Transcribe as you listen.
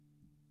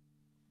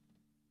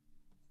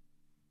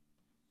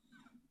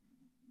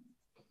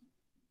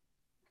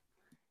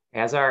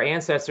As our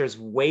ancestors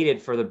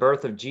waited for the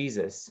birth of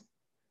Jesus,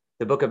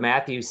 the book of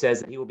Matthew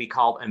says that he will be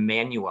called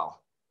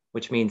Emmanuel,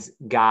 which means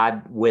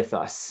God with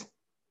us.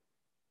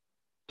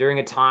 During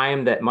a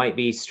time that might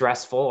be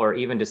stressful or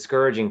even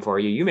discouraging for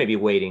you, you may be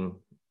waiting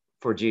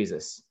for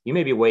Jesus. You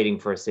may be waiting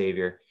for a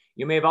Savior.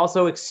 You may have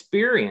also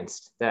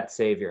experienced that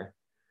Savior.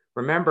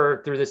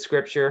 Remember through the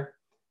scripture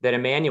that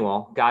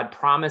Emmanuel, God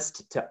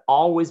promised to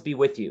always be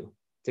with you,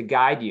 to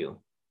guide you,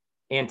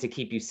 and to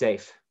keep you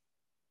safe.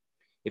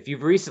 If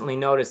you've recently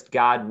noticed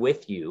God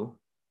with you,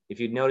 if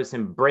you'd notice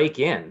him break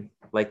in,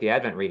 like the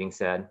Advent reading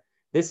said,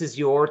 this is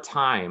your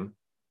time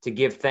to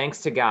give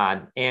thanks to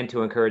God and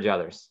to encourage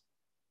others.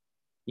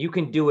 You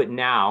can do it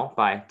now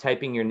by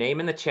typing your name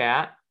in the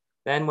chat.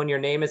 Then when your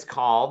name is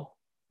called,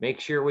 make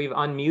sure we've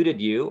unmuted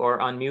you or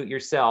unmute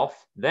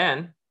yourself.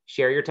 Then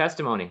share your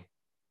testimony.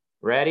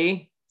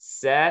 Ready,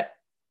 set,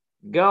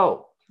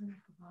 go.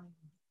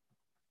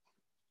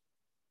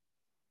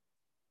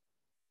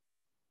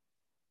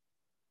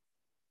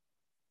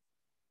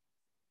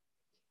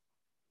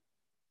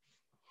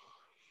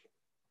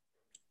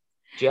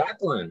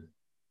 Jacqueline.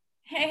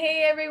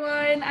 Hey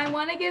everyone. I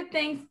want to give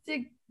thanks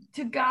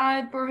to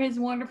God for his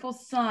wonderful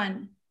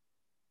son,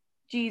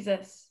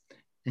 Jesus.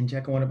 And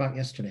Jacqueline, what about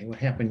yesterday? What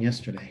happened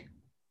yesterday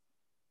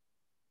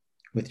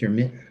with your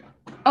mitten?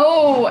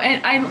 Oh,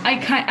 and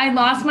I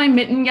lost my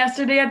mitten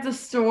yesterday at the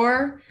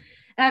store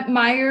at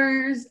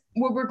Myers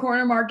Woodward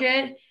Corner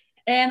Market,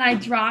 and I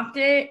dropped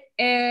it,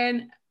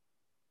 and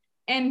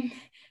a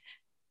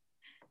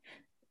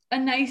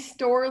nice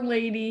store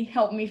lady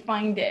helped me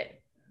find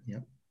it.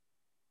 Yep.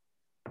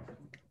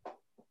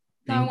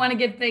 So I want to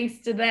give thanks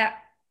to that.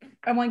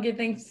 I want to give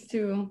thanks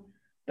to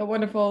the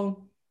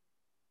wonderful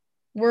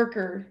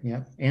worker.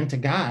 Yep. And to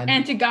God.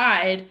 And to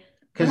God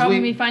for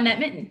helping me find that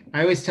mitten.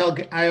 I always tell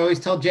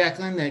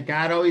Jacqueline that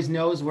God always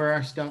knows where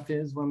our stuff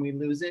is when we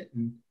lose it,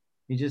 and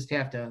you just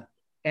have to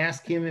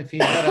ask him if he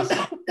let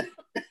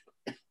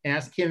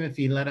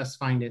us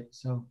find it.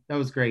 So that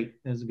was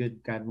great. That was a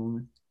good God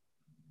moment.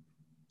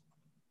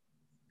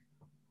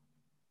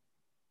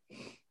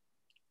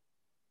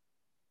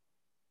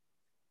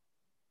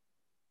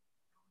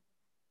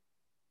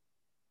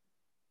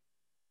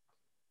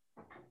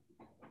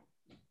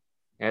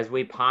 As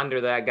we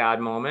ponder that God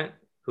moment,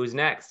 who's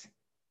next?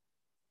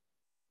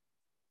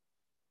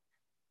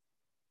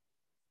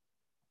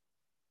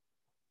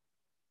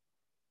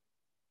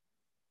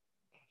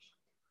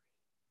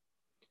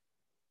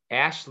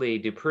 Ashley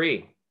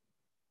Dupree.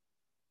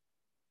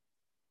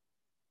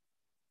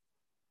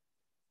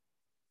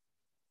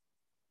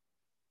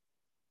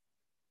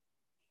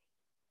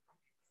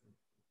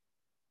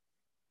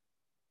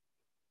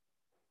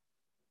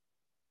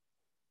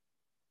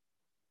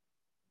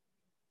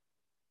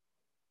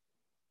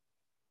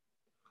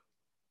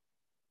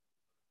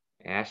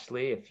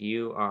 Ashley, if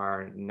you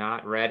are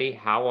not ready,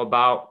 how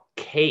about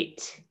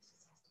Kate?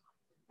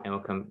 And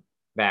we'll come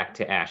back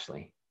to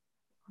Ashley.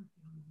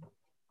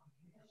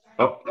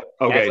 Oh,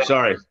 okay. Ashley.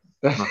 Sorry.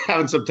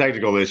 Having some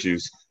technical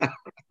issues. All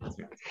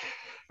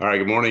right.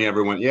 Good morning,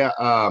 everyone. Yeah.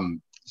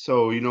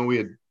 So, we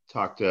had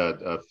talked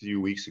a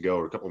few weeks ago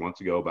or a couple of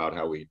months ago about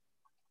how we,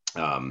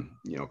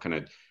 kind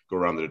of go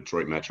around the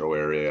Detroit metro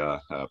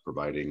area,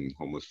 providing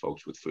homeless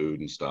folks with food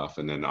and stuff.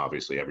 And then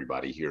obviously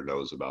everybody here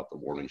knows about the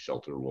warming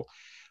shelter. Well,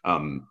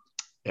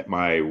 at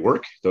my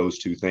work, those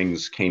two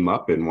things came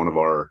up in one of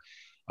our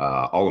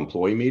all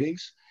employee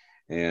meetings.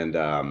 And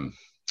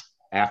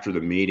after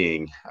the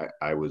meeting,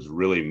 I was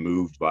really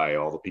moved by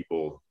all the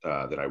people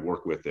that I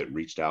work with that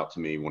reached out to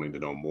me wanting to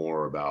know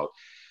more about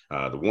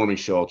the warming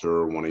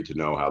shelter, wanting to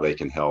know how they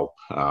can help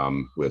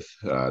with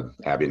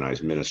Abby and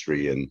I's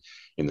ministry in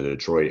the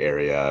Detroit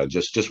area,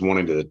 just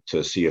wanting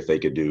to see if they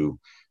could do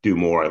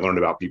more. I learned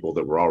about people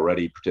that were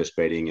already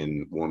participating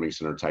in warming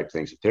center type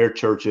things at their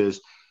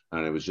churches.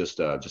 And it was just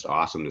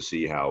awesome to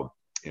see how,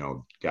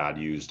 God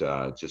used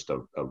just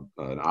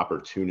an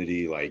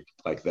opportunity like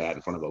that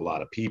in front of a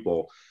lot of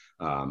people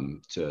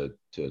to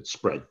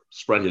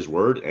spread his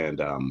word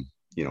and,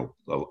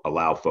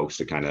 allow folks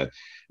to kind of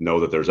know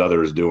that there's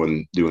others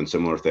doing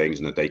similar things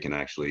and that they can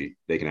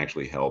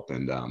actually help.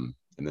 And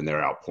then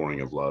their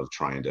outpouring of love,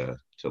 trying to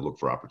look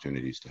for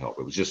opportunities to help.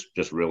 It was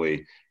just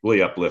really,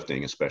 really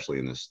uplifting, especially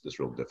in this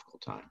real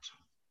difficult times.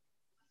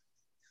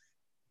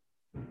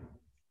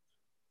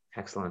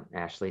 Excellent,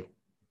 Ashley.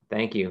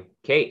 Thank you.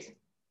 Kate.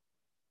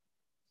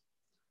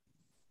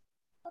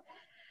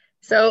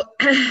 So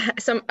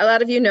a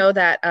lot of you know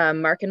that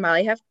Mark and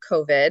Molly have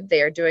COVID.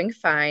 They are doing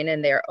fine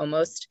and they're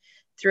almost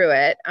through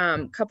it.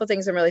 A couple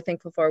things I'm really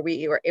thankful for.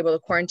 We were able to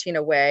quarantine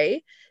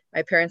away.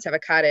 My parents have a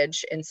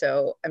cottage, and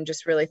so I'm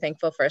just really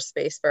thankful for a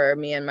space for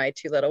me and my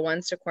two little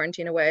ones to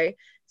quarantine away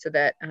so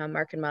that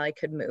Mark and Molly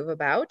could move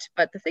about.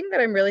 But the thing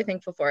that I'm really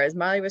thankful for is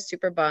Molly was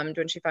super bummed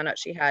when she found out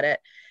she had it,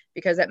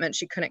 because that meant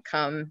she couldn't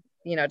come,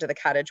 to the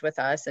cottage with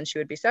us, and she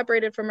would be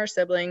separated from her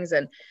siblings,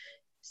 and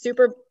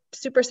super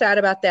sad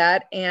about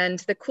that. And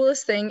the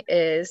coolest thing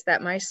is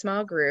that my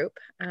small group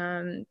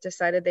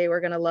decided they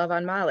were going to love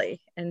on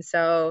Molly. And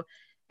so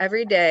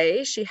every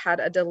day she had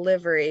a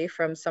delivery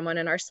from someone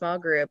in our small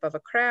group of a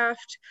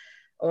craft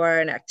or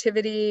an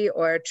activity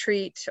or a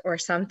treat or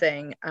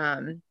something,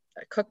 a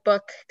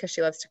cookbook, because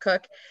she loves to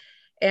cook.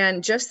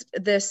 And just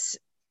this,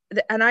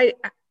 and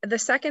the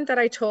second that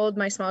I told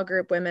my small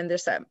group women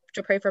this,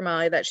 to pray for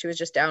Molly, that she was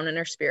just down in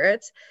her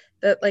spirits,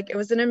 that like, it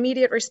was an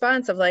immediate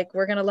response of like,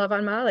 we're going to love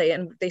on Molly.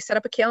 And they set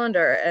up a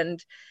calendar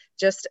and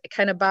just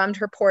kind of bombed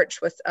her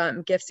porch with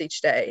gifts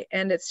each day.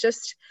 And it's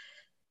just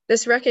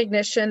this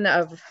recognition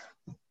of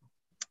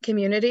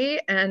community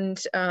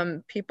and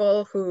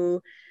people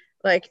who,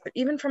 like,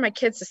 even for my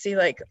kids to see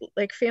like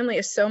family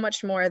is so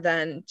much more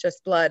than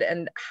just blood,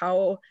 and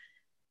how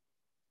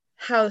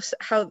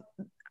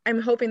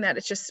I'm hoping that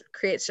it just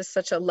creates just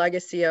such a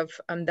legacy of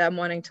them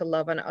wanting to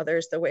love on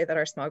others the way that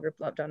our small group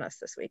loved on us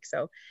this week.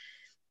 So,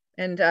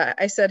 and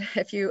I said,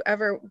 if you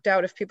ever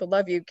doubt if people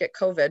love you, get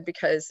COVID,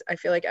 because I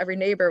feel like every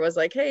neighbor was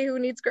like, hey, you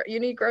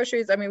need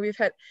groceries? I mean,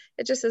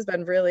 it just has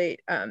been really,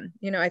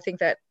 I think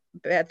that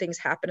bad things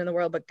happen in the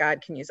world, but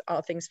God can use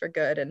all things for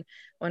good. And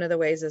one of the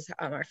ways is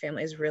our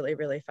families really,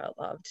 really felt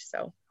loved.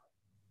 So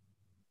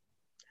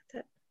that's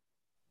it.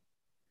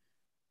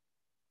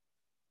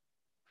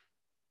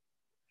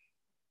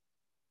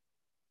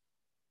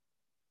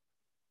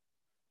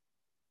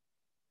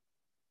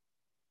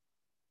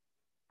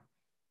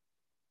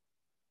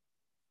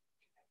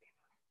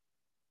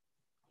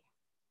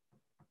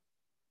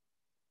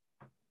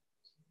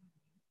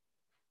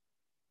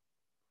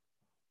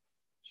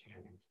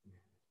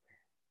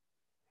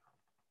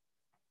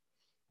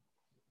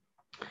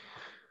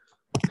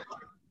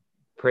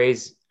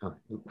 Praise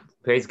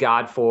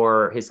God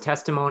for his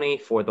testimony,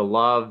 for the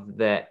love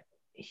that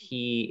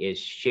he is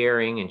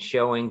sharing and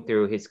showing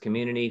through his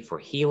community, for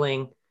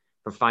healing,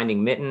 for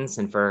finding mittens,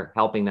 and for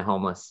helping the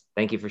homeless.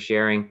 Thank you for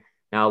sharing.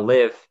 Now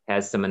Liv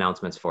has some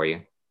announcements for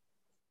you.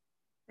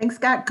 Thanks,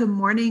 Scott. Good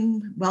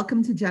morning.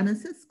 Welcome to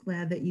Genesis.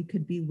 Glad that you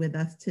could be with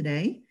us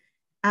today.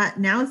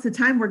 Now is the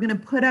time we're going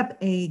to put up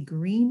a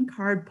green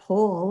card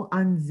poll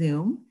on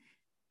Zoom.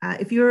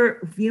 If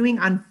you're viewing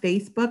on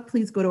Facebook,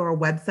 please go to our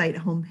website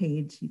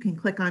homepage. You can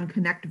click on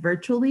Connect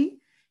Virtually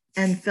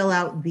and fill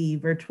out the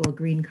virtual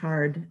green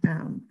card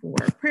for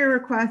prayer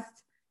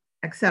requests,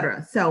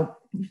 etc. So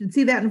you should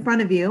see that in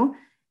front of you.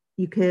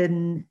 You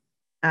can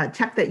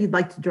check that you'd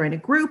like to join a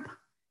group,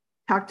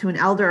 talk to an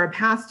elder or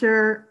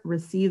pastor,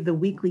 receive the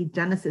weekly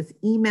Genesis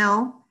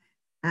email,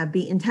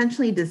 be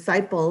intentionally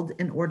discipled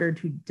in order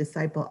to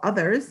disciple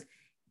others,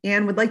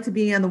 and would like to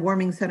be on the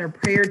Warming Center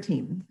prayer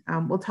team.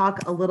 We'll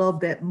talk a little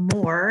bit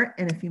more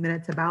in a few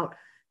minutes about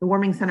the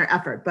Warming Center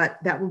effort, but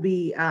that will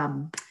be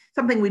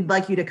something we'd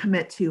like you to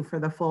commit to for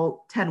the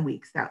full 10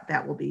 weeks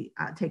that will be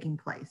taking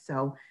place.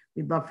 So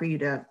we'd love for you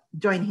to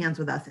join hands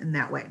with us in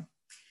that way.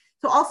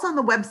 So also on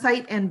the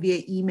website and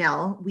via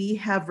email, we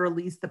have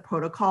released the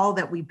protocol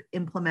that we've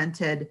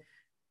implemented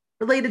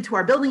related to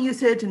our building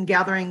usage and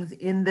gatherings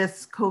in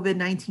this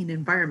COVID-19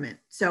 environment.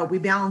 So we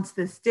balance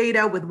this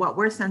data with what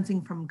we're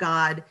sensing from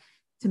God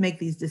to make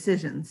these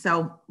decisions.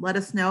 So let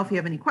us know if you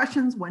have any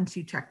questions once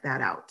you check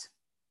that out.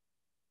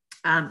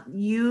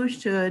 You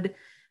should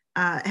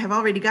have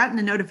already gotten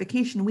a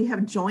notification. We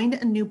have joined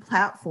a new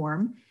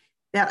platform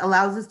that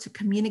allows us to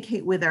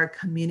communicate with our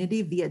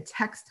community via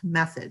text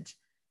message.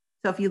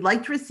 So if you'd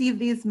like to receive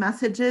these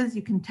messages,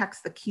 you can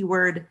text the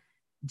keyword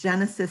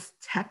Genesis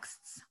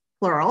texts,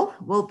 plural.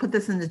 We'll put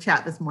this in the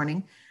chat this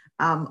morning.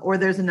 Or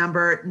there's a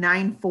number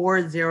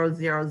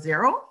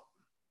 94000,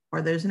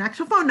 or there's an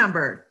actual phone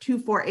number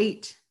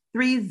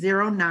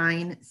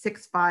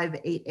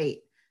 248-309-6588.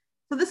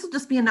 So this will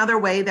just be another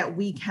way that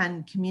we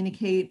can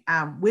communicate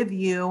with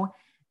you.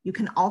 You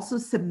can also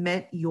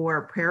submit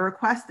your prayer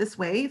requests this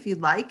way if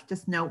you'd like.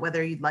 Just note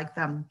whether you'd like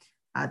them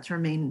to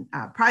remain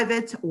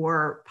private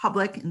or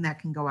public, and that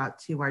can go out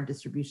to our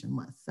distribution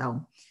list.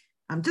 So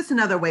just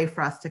another way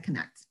for us to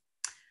connect.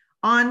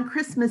 On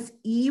Christmas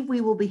Eve,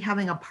 we will be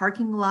having a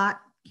parking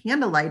lot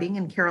candle lighting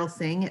and carol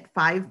sing at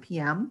 5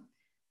 p.m.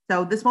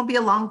 So this won't be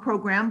a long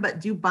program,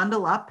 but do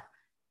bundle up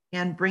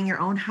and bring your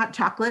own hot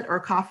chocolate or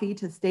coffee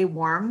to stay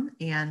warm,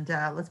 and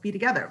let's be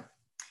together.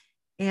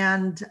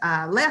 And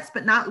last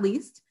but not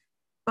least,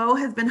 Bo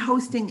has been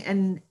hosting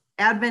an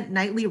Advent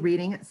nightly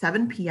reading at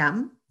 7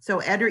 p.m.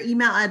 So add your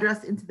email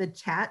address into the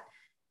chat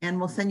and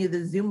we'll send you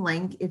the Zoom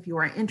link if you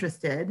are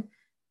interested.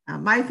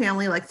 My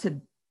family likes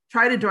to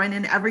try to join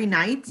in every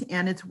night,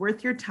 and it's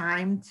worth your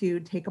time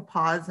to take a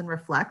pause and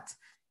reflect.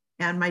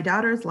 And my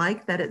daughters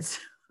like that it's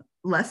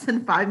less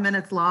than 5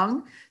 minutes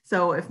long.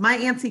 So if my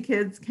antsy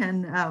kids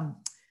can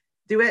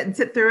do it and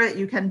sit through it,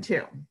 you can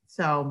too.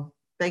 So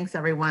thanks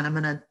everyone. I'm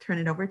gonna turn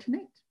it over to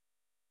Nate.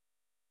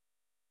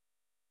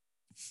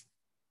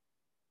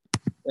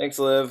 Thanks,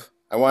 Liv.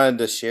 I wanted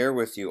to share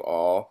with you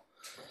all,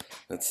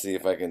 let's see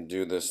if I can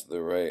do this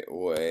the right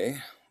way.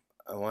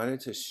 I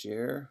wanted to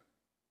share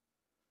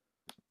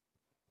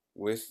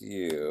with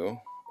you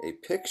a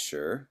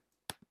picture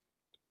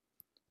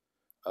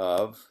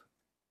of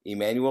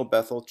Emmanuel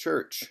Bethel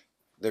Church,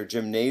 their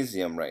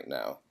gymnasium right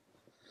now.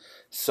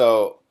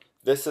 So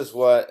this is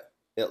what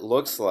it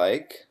looks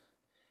like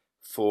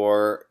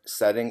for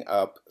setting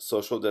up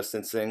social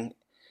distancing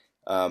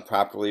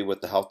properly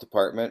with the health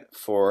department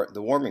for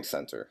the warming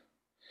center.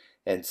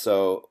 And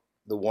so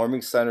the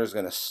warming center is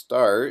going to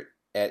start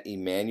at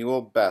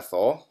Emmanuel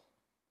Bethel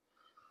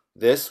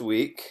this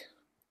week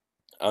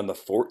on the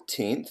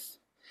 14th,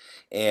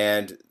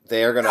 and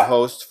they are going to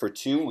host for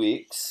 2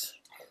 weeks.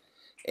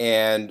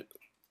 And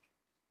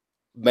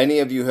many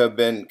of you have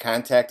been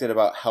contacted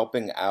about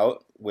helping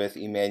out with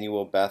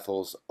Emmanuel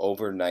Bethel's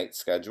overnight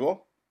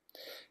schedule.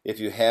 If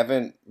you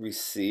haven't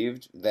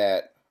received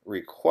that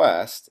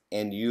request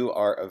and you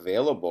are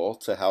available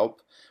to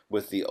help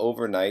with the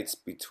overnights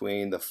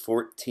between the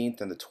 14th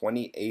and the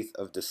 28th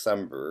of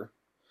December,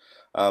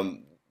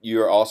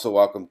 you're also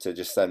welcome to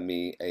just send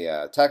me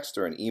a text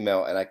or an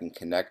email, and I can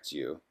connect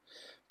you,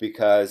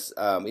 because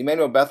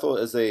Emmanuel Bethel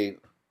is a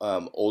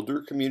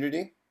older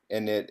community,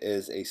 and it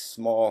is a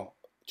small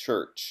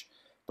church,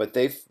 but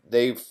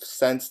they've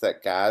sensed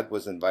that God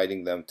was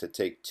inviting them to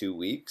take 2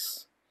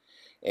 weeks,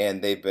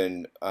 and they've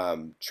been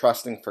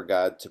trusting for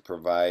God to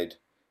provide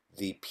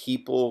the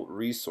people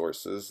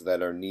resources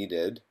that are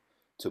needed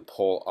to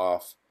pull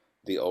off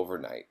the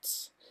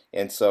overnights.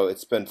 And so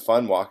it's been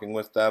fun walking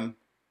with them.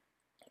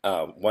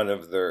 One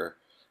of their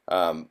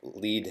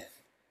lead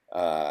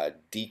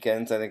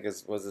deacons, I think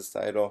was his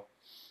title,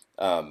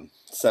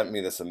 sent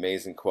me this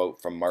amazing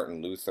quote from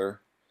Martin Luther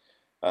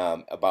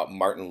about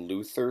Martin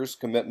Luther's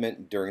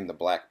commitment during the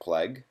Black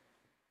Plague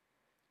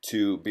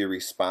to be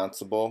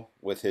responsible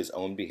with his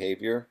own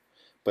behavior,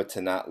 but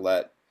to not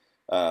limit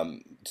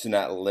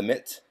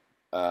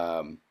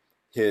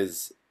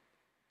his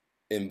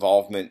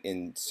involvement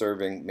in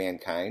serving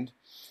mankind.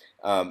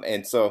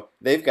 And so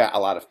they've got a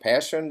lot of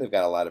passion, they've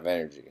got a lot of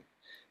energy.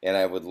 And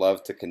I would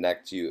love to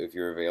connect you if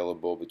you're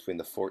available between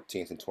the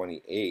 14th and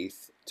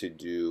 28th to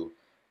do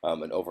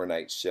an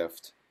overnight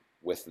shift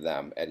with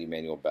them at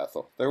Emmanuel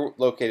Bethel. They're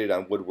located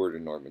on Woodward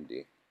in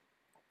Normandy.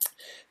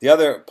 The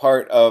other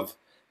part of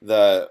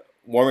the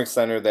warming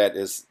center that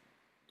is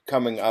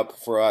coming up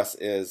for us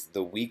is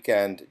the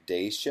weekend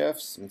day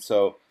shifts. And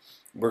so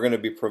we're going to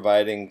be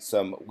providing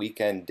some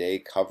weekend day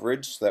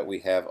coverage so that we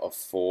have a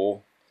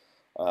full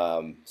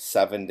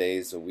 7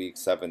 days a week,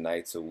 7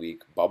 nights a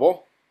week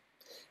bubble.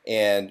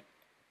 And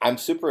I'm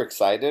super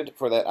excited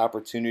for that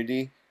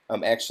opportunity.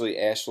 Actually,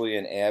 Ashley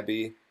and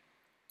Abby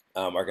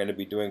are going to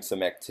be doing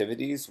some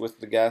activities with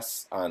the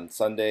guests on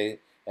Sunday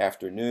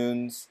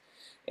afternoons.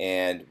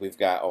 And we've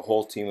got a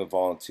whole team of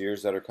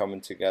volunteers that are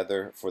coming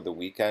together for the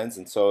weekends.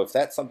 And so if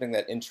that's something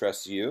that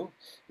interests you,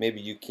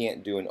 maybe you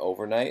can't do an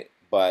overnight,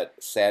 but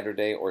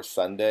Saturday or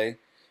Sunday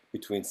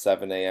between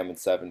 7 a.m. and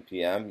 7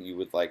 p.m., you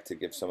would like to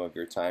give some of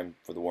your time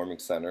for the warming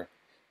center,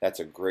 that's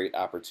a great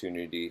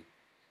opportunity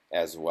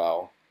as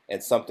well.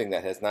 And something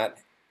that has not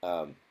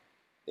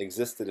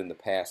existed in the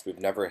past. We've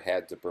never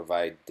had to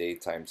provide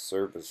daytime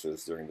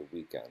services during the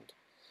weekend.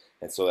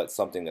 And so that's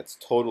something that's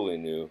totally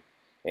new.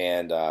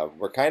 And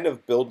we're kind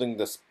of building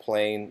this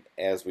plane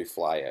as we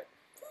fly it.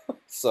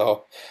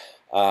 So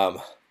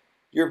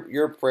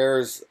your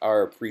prayers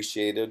are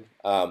appreciated.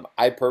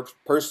 I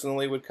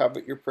personally would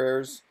covet your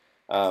prayers.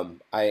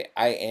 I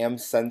am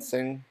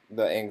sensing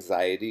the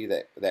anxiety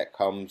that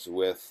comes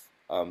with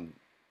the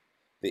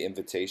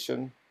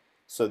invitation.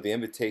 So the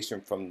invitation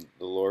from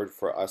the Lord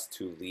for us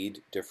to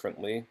lead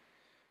differently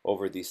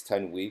over these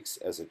 10 weeks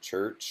as a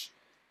church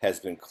has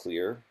been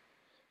clear.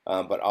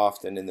 But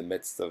often in the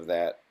midst of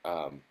that,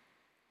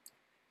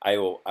 I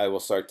will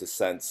start to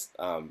sense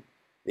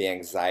the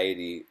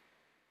anxiety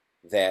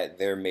that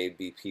there may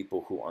be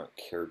people who aren't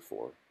cared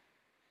for.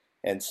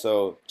 And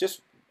so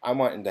I'm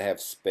wanting to have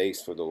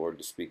space for the Lord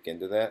to speak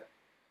into that,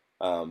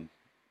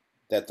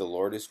 that the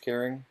Lord is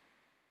caring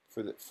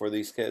for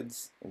these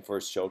kids and for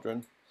his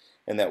children,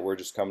 and that we're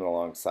just coming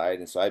alongside.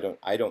 And so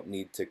I don't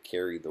need to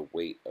carry the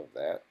weight of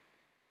that.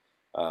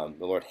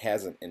 The Lord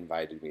hasn't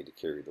invited me to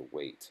carry the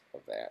weight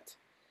of that.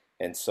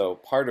 And so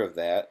part of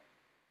that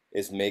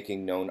is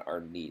making known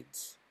our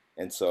needs.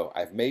 And so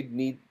I've made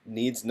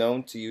needs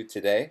known to you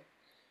today.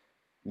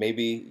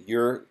 Maybe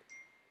your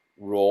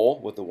role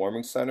with the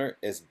warming center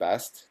is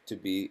best to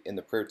be in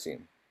the prayer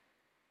team.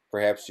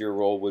 Perhaps your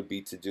role would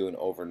be to do an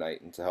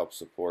overnight and to help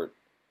support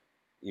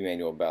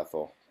Emmanuel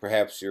Bethel.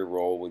 Perhaps your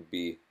role would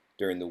be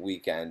during the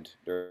weekend,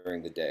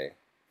 during the day.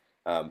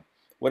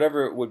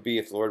 Whatever it would be,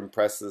 if the Lord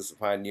impresses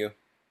upon you,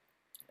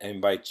 I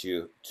invite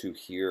you to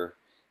hear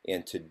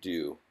and to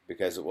do,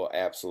 because it will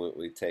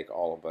absolutely take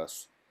all of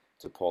us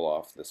to pull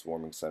off this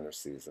warming center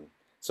season.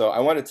 So I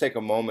want to take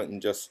a moment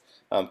and just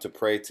to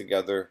pray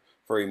together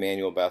for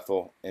Emmanuel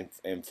Bethel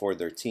and for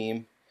their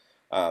team.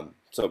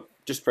 So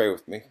just pray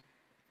with me.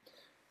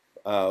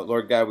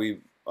 Lord God, we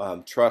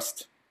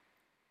trust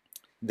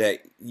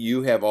that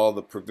you have all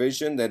the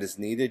provision that is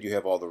needed. You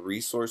have all the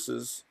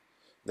resources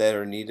that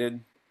are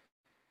needed.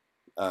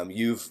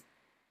 You've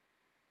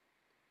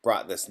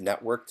brought this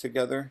network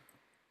together.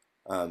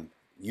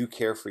 You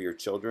care for your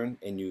children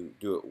and you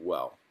do it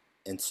well.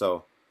 And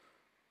so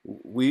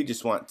we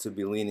just want to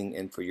be leaning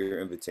in for your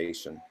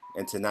invitation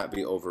and to not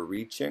be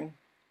overreaching,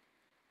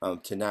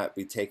 to not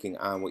be taking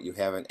on what you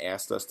haven't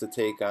asked us to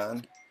take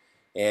on.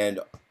 And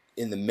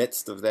in the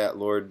midst of that,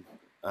 Lord,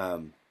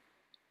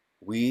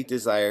 we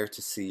desire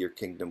to see your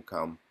kingdom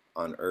come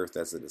on earth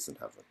as it is in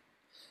heaven.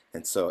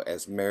 And so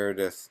as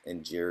Meredith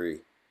and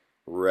Jerry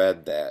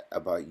read that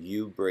about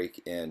you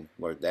break in,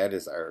 Lord, that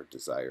is our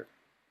desire.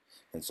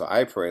 And so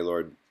I pray,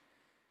 Lord,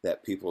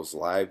 that people's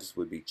lives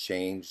would be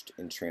changed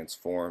and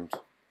transformed,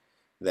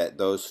 that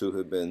those who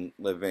have been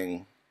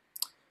living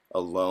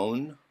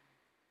alone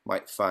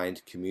might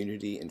find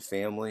community and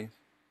family.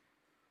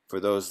 For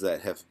those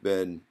that have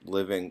been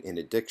living in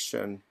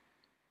addiction,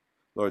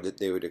 Lord, that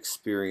they would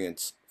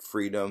experience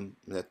freedom,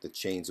 that the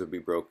chains would be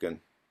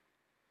broken.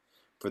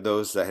 For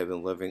those that have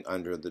been living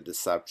under the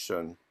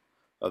deception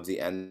of the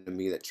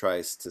enemy that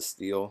tries to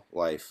steal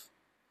life,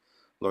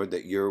 Lord,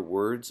 that your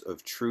words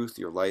of truth,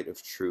 your light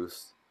of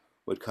truth,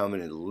 would come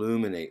and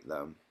illuminate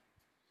them,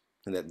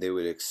 and that they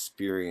would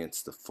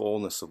experience the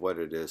fullness of what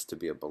it is to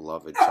be a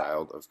beloved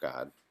child of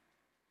God.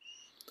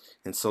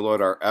 And so,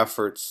 Lord, our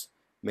efforts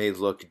may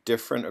look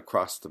different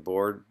across the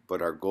board,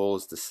 but our goal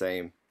is the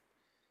same,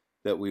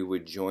 that we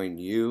would join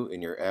you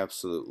in your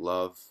absolute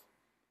love,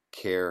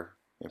 care,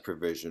 and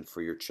provision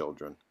for your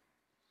children.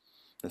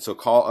 And so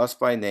call us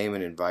by name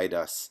and invite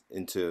us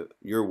into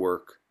your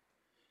work.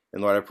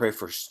 And Lord, I pray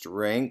for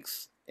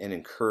strength and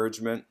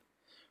encouragement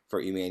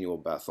for Emmanuel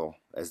Bethel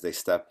as they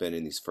step in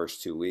these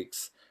first 2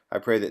 weeks. I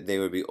pray that they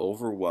would be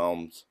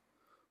overwhelmed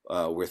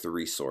with a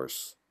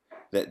resource,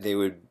 that they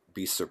would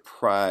be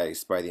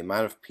surprised by the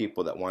amount of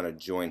people that want to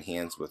join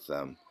hands with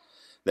them,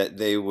 that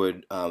they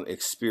would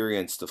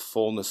experience the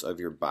fullness of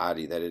your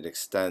body, that it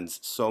extends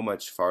so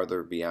much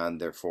farther beyond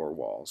their four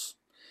walls.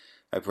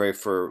 I pray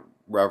for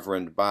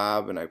Reverend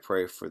Bob, and I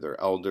pray for their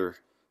elder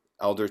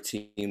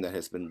team that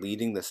has been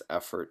leading this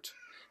effort,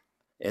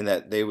 and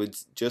that they would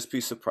just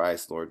be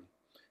surprised, Lord,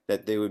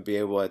 that they would be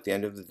able at the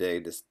end of the day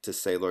to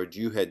say, Lord,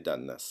 you had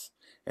done this,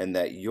 and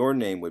that your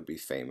name would be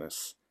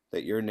famous,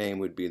 that your name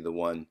would be the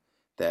one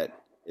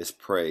that is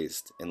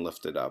praised and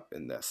lifted up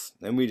in this.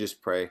 And we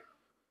just pray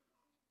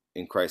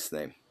in Christ's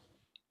name.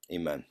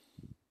 Amen.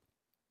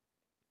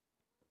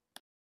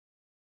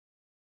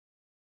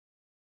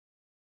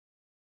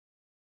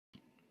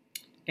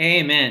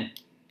 Amen.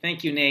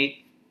 Thank you,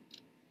 Nate.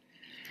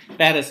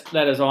 That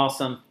is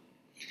awesome.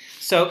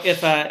 So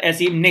if,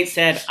 as even Nate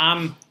said,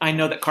 I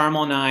know that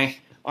Carmel and I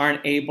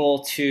aren't able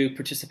to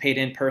participate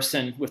in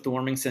person with the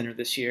Warming Center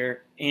this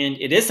year, and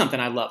it is something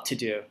I love to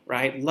do,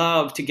 right?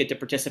 Love to get to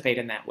participate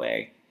in that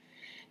way.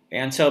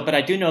 And so, but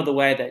I do know the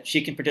way that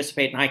she can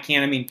participate and I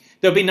can. I mean,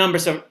 there'll be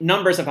numbers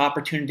of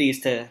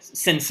opportunities to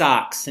send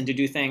socks and to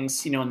do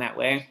things, in that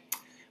way.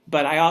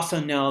 But I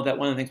also know that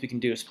one of the things we can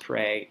do is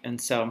pray. And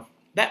so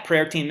that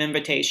prayer team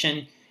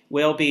invitation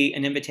will be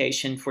an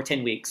invitation for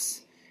 10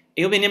 weeks.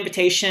 It will be an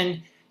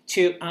invitation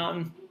to,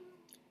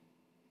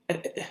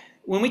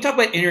 when we talk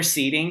about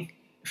interceding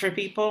for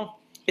people,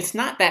 it's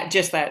not that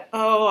just that,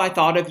 oh, I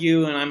thought of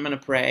you and I'm going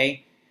to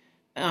pray.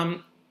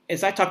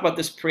 As I talk about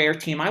this prayer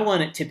team, I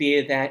want it to be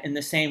that in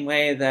the same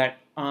way that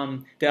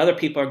the other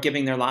people are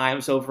giving their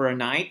lives over a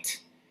night,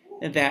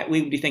 that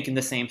we would be thinking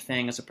the same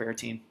thing as a prayer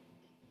team.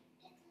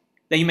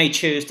 That you may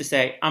choose to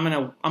say, I'm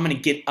gonna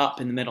get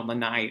up in the middle of the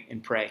night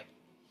and pray.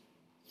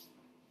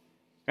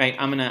 Right?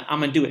 I'm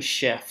gonna do a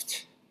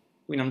shift.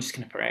 I'm just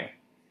gonna pray.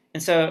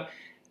 And so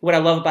what I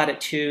love about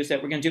it too is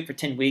that we're gonna do it for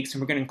 10 weeks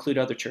and we're gonna include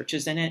other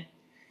churches in it.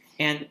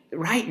 And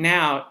right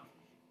now,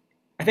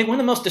 I think one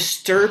of the most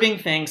disturbing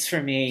things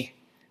for me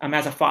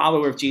as a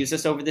follower of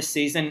Jesus over this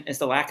season is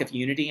the lack of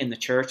unity in the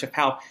church, of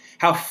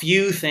how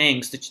few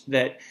things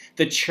that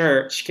the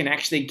church can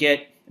actually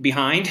get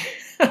behind.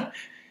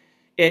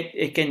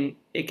 It can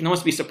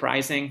almost be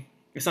surprising.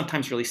 It's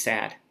sometimes really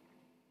sad.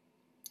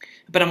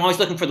 But I'm always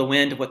looking for the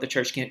wind of what the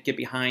church can get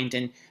behind,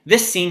 and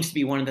this seems to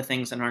be one of the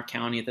things in our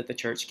county that the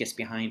church gets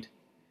behind,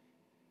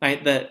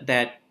 right?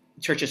 That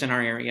churches in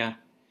our area.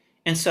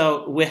 And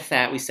so with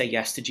that, we say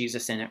yes to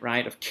Jesus in it,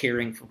 right? Of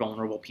caring for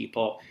vulnerable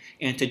people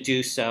and to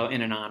do so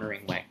in an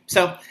honoring way.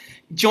 So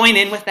join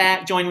in with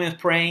that, join in with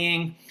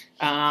praying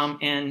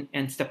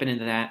and stepping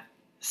into that.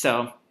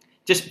 So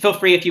just feel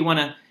free if you want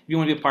to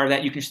be a part of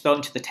that, you can spell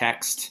into the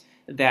text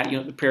that,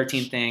 the prayer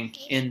team thing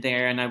in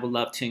there, and I would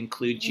love to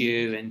include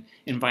you and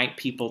invite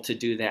people to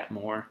do that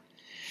more.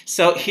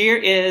 So here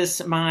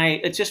is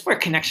it's just for a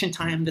connection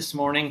time this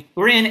morning.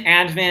 We're in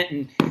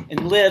Advent,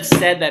 and Liv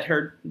said that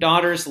her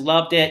daughters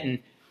loved it, and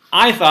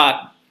I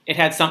thought it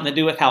had something to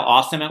do with how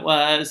awesome it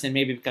was, and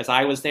maybe because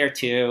I was there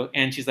too.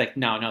 And she's like,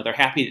 no, they're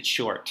happy it's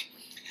short.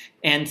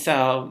 And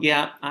so,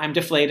 yeah, I'm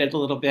deflated a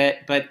little bit,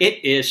 but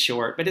it is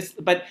short.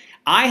 But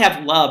I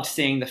have loved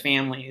seeing the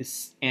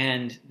families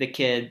and the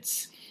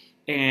kids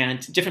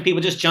and different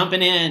people just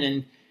jumping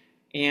in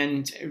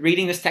and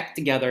reading this text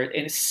together.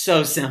 And it's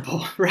so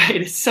simple, right?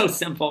 It's so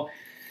simple.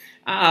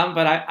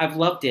 But I've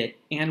loved it.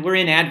 And we're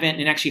in Advent,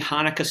 and actually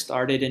Hanukkah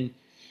started.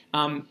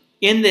 And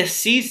in this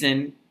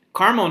season,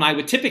 Carmel and I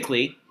would throw a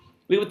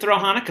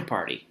Hanukkah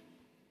party.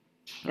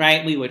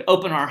 right? We would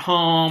open our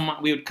home.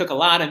 We would cook a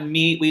lot of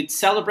meat. We'd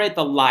celebrate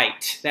the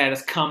light that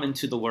has come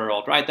into the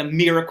world, right? The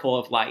miracle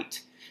of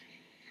light.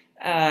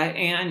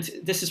 And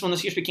this is one of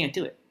those years we can't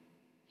do it.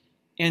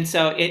 And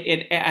so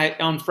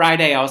on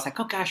Friday, I was like,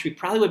 oh gosh, we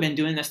probably would have been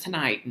doing this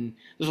tonight. And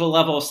there's a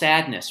level of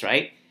sadness,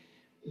 right?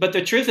 But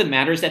the truth of the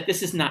matter is that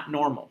this is not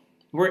normal.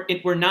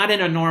 We're not in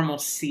a normal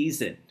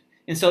season.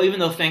 And so even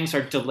though things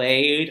are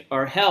delayed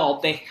or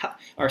held, they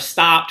are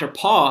stopped or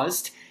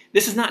paused,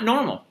 this is not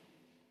normal.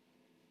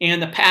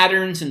 And the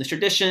patterns and the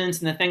traditions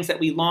and the things that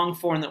we long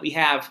for and that we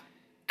have,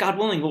 God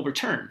willing, will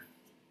return.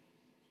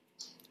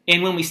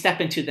 And when we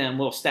step into them,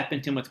 we'll step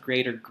into them with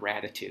greater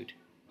gratitude.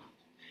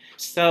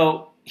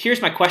 So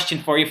here's my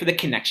question for you for the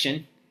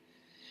connection.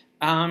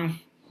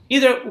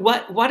 Either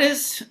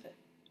what's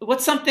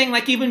something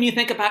like, even when you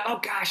think about, oh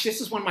gosh,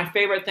 this is one of my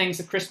favorite things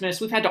at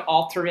Christmas. We've had to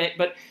alter it,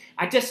 but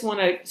I just want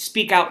to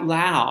speak out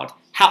loud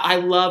how I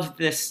love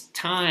this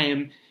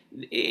time,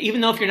 even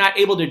though if you're not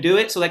able to do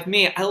it. So like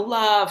me, I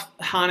love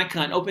Hanukkah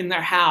and opening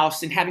their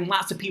house and having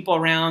lots of people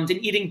around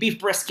and eating beef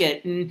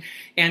brisket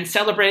and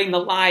celebrating the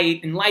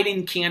light and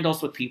lighting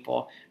candles with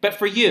people. But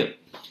for you,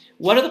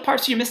 what are the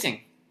parts you're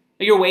missing,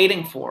 that you're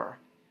waiting for?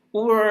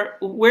 Or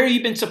where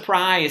you've been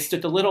surprised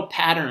at the little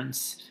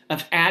patterns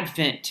of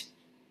Advent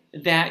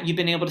that you've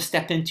been able to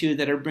step into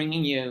that are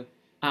bringing you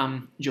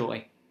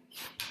joy?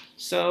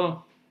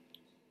 So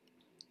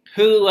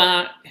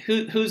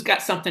who's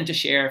got something to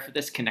share for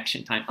this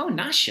connection time? Oh,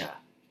 Nasha.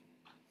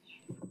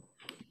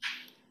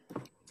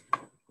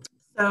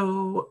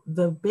 So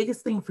the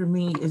biggest thing for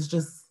me is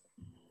just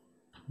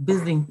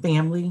visiting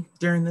family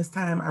during this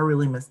time. I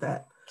really miss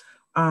that.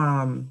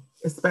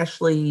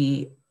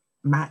 Especially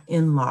my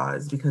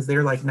in-laws, because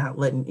they're like not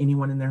letting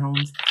anyone in their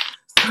homes.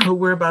 So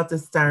we're about to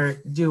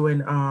start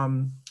doing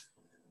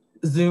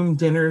Zoom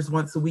dinners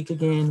once a week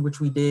again, which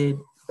we did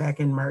back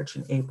in March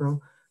and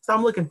April. So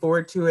I'm looking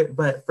forward to it.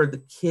 But for the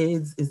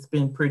kids, it's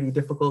been pretty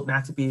difficult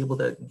not to be able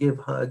to give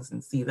hugs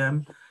and see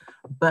them.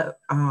 But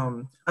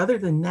other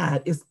than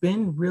that, it's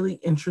been really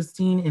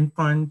interesting and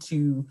fun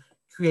to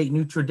create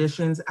new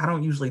traditions. I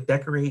don't usually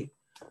decorate.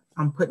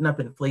 I'm putting up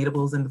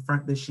inflatables in the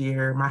front this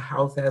year. My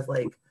house has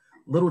like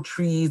little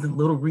trees and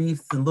little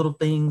wreaths and little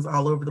things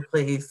all over the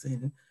place.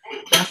 And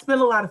that's been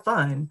a lot of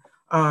fun.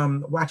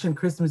 Watching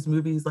Christmas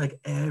movies like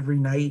every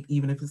night,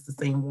 even if it's the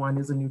same one,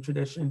 is a new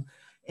tradition.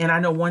 And I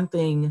know one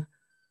thing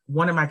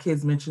one of my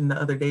kids mentioned the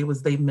other day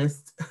was they did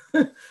miss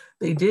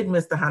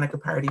the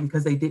Hanukkah party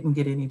because they didn't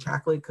get any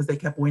chocolate because they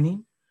kept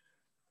winning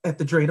at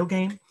the dreidel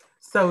game.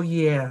 So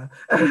yeah,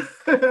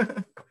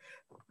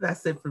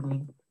 that's it for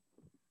me.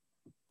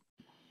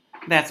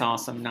 That's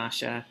awesome,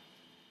 Nasha.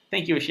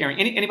 Thank you for sharing.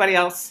 Anybody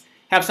else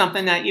have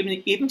something that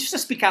even just to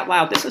speak out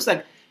loud? This is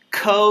a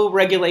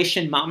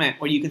co-regulation moment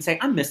where you can say,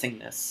 I'm missing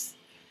this,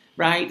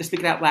 right? To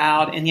speak it out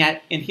loud. And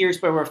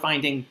here's where we're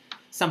finding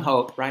some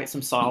hope, right?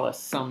 Some solace,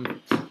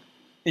 some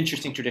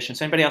interesting tradition.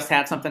 So anybody else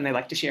have something they'd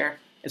like to share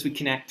as we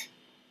connect?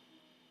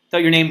 Throw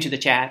your name to the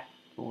chat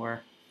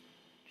or...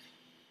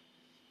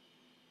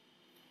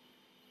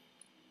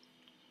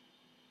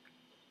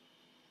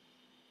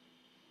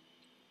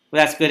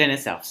 Well, that's good in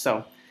itself.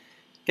 So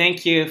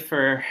thank you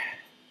for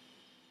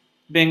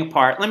being a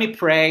part. Let me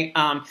pray.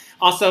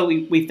 Also,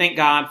 we thank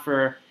God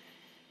for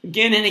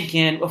again and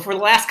again. For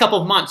the last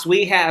couple of months,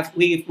 we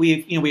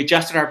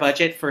adjusted our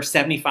budget for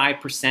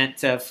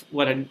 75% of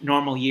what a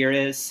normal year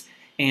is.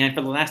 And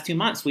for the last 2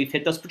 months, we've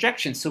hit those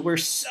projections. So we're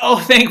so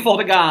thankful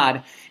to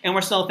God, and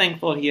we're so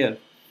thankful to you.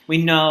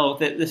 We know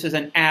that this is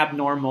an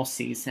abnormal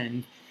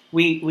season.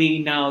 We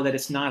know that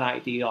it's not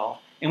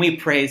ideal, and we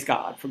praise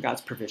God for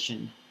God's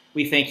provision.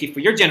 We thank you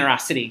for your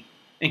generosity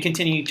and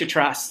continue to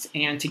trust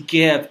and to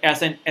give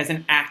as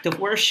an act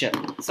of worship.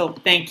 So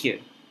thank you.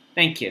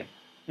 Thank you.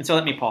 And so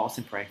let me pause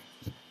and pray.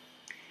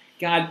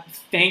 God,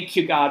 thank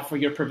you, God, for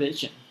your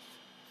provision.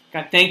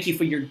 God, thank you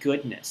for your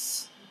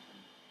goodness.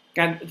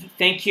 God,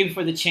 thank you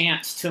for the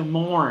chance to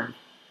mourn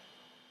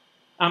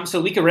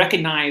so we can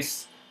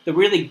recognize the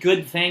really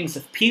good things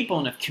of people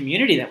and of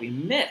community that we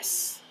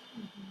miss.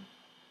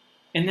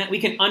 And that we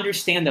can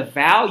understand the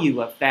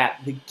value of that,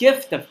 the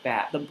gift of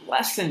that, the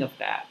blessing of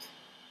that.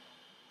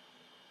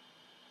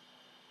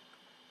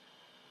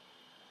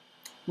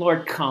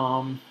 Lord,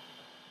 come.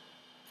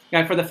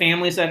 God, for the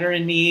families that are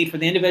in need, for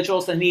the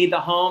individuals that need,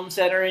 the homes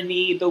that are in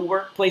need, the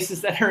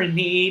workplaces that are in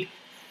need,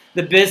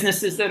 the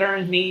businesses that are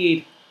in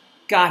need,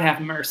 God,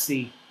 have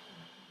mercy.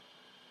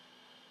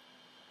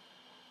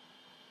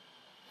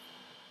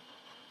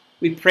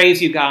 We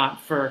praise you, God,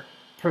 for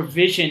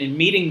provision and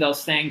meeting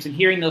those things and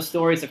hearing those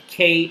stories of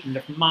Kate and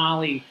of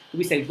Molly.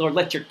 We say, Lord,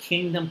 let your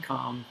kingdom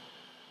come.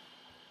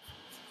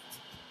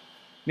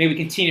 May we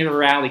continue to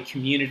rally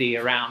community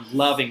around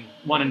loving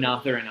one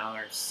another and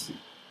others.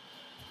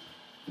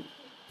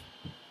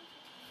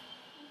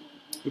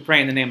 We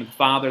pray in the name of the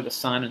Father, the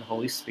Son, and the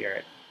Holy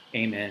Spirit.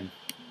 Amen.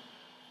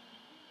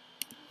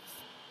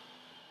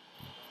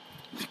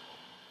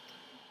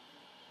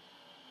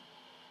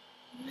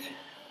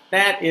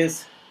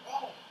 That's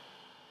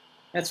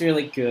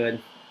really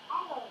good.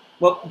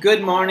 Well,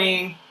 good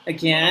morning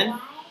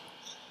again.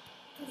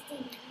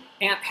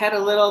 Aunt had a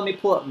little, let me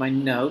pull up my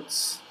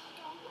notes.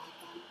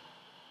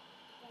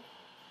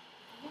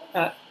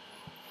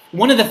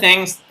 One of the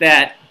things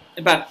that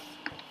about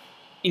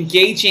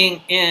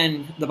engaging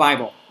in the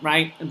Bible,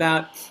 right?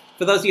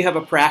 For those of you who have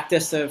a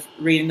practice of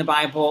reading the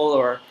Bible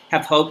or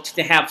have hoped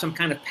to have some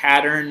kind of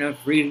pattern of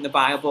reading the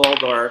Bible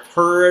or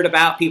heard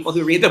about people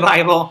who read the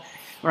Bible,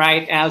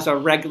 right, as a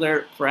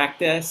regular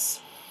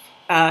practice,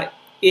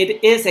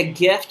 it is a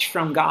gift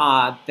from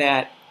God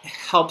that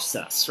helps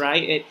us,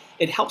 right?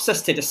 It helps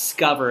us to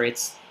discover.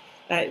 It's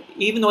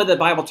even though the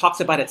Bible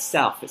talks about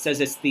itself, it says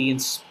it's the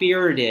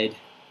inspirited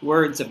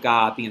words of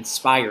God, the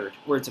inspired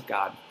words of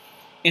God.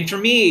 And for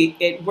me,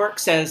 it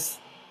works as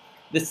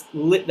this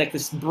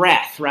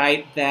breath,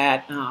 right,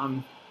 that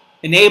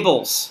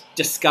enables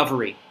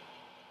discovery,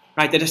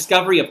 right? The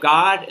discovery of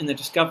God and the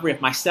discovery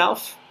of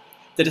myself,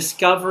 the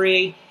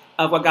discovery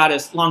of what God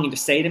is longing to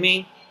say to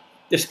me,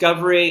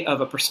 discovery of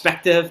a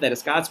perspective that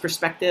is God's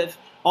perspective,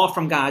 all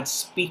from God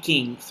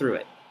speaking through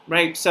it,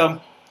 right?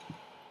 So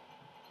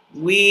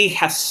we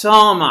have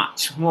so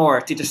much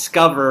more to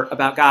discover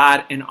about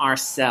God and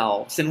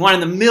ourselves. And one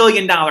of the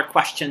million-dollar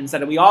questions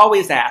that we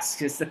always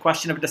ask is the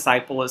question of a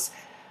disciple is,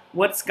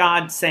 what's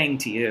God saying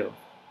to you?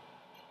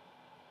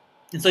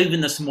 And so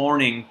even this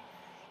morning,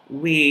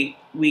 I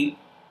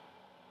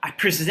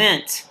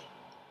present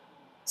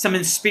some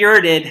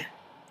inspirited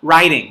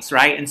writings,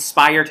 right?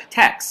 Inspired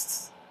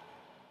texts.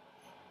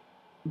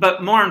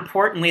 But more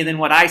importantly than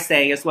what I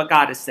say is what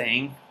God is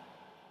saying,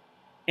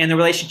 and the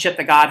relationship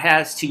that God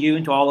has to you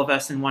and to all of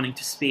us in wanting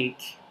to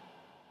speak.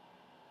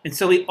 And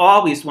so we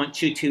always want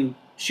you to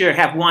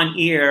have one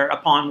ear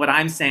upon what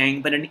I'm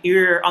saying, but an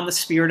ear on the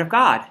Spirit of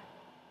God,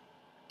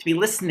 to be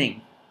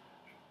listening.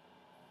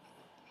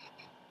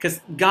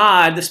 Because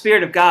God, the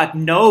Spirit of God,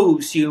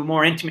 knows you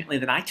more intimately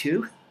than I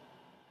do.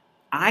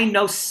 I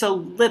know so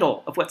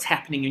little of what's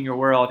happening in your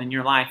world, in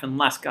your life,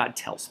 unless God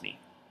tells me,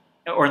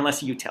 or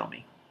unless you tell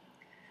me.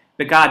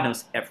 But God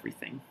knows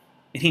everything,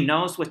 and He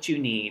knows what you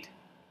need.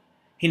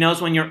 He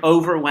knows when you're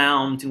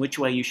overwhelmed and which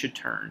way you should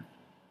turn.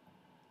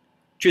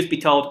 Truth be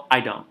told, I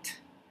don't.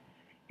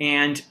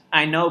 And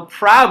I know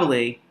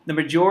probably the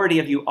majority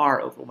of you are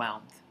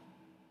overwhelmed.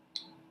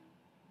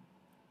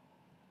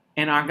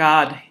 And our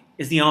God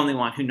is the only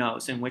one who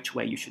knows in which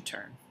way you should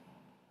turn.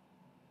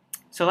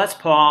 So let's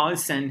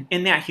pause and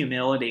in that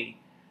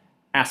humility,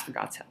 ask for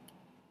God's help.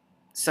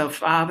 So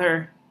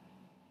Father,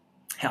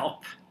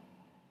 help.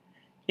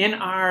 In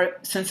our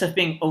sense of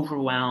being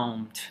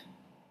overwhelmed,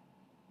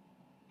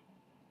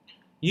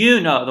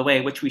 you know the way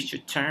which we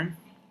should turn.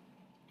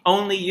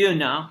 Only you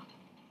know.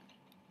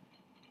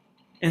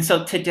 And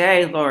so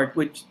today, Lord,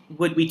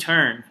 would we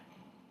turn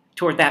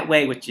toward that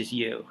way which is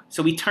you?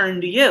 So we turn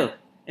to you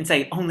and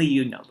say, only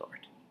you know,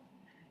 Lord.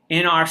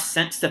 In our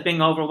sense of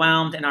being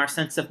overwhelmed, in our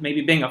sense of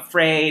maybe being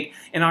afraid,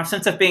 in our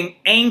sense of being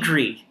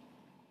angry,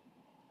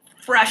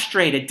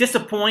 frustrated,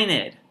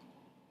 disappointed,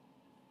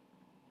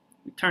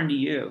 we turn to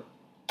you.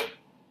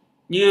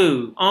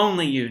 You,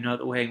 only you know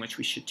the way in which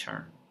we should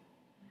turn.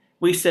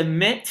 We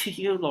submit to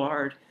you,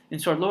 Lord. And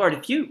so, Lord,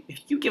 if you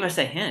give us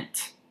a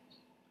hint,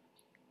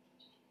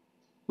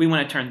 we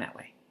want to turn that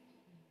way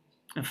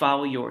and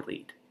follow your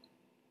lead.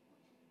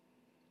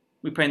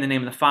 We pray in the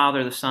name of the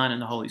Father, the Son,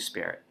 and the Holy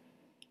Spirit.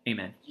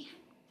 Amen.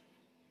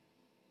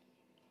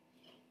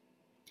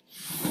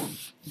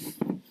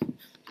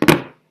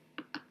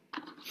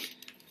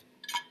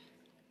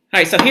 All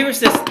right, so here was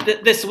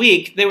this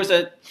week. There was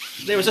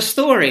a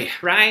story,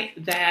 right,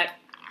 that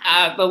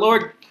the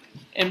Lord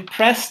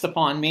impressed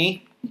upon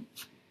me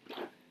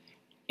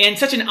in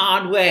such an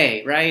odd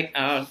way, right?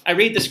 I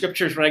read the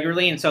scriptures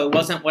regularly, and so it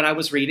wasn't what I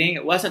was reading.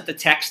 It wasn't the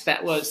text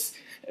that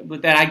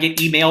I get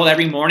emailed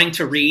every morning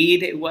to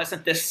read. It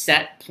wasn't this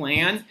set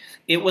plan.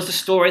 It was a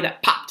story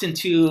that popped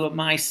into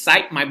my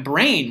sight, my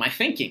brain, my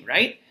thinking,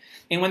 right?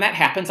 And when that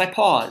happens, I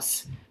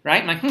pause,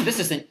 right? I'm like, this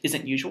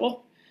isn't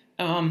usual.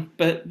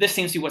 But this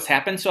seems to be what's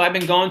happened. So I've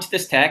been going to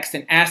this text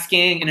and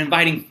asking and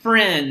inviting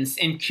friends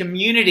and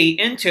community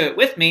into it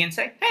with me and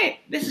say,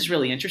 hey, this is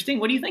really interesting.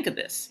 What do you think of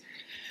this?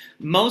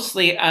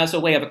 Mostly as a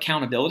way of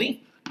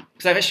accountability.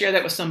 Because if I share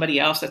that with somebody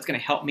else, that's going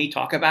to help me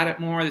talk about it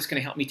more. That's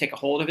going to help me take a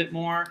hold of it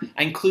more.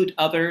 I include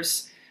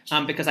others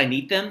because I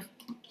need them.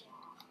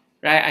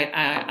 Right?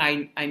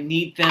 I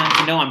need them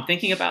to know I'm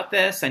thinking about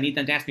this. I need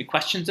them to ask me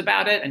questions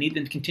about it. I need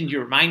them to continue to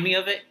remind me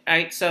of it.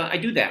 Right? So I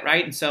do that,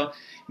 right? And so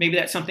maybe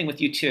that's something with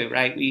you too,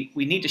 right? We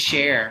need to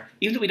share.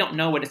 Even if we don't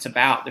know what it's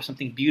about, there's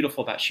something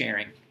beautiful about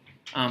sharing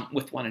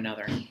with one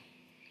another.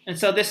 And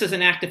so this is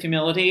an act of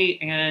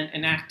humility and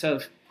an act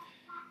of,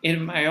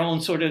 in my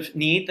own sort of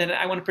need, that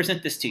I want to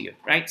present this to you,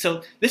 right?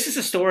 So this is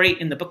a story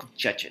in the book of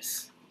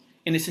Judges,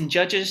 and it's in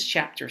Judges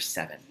chapter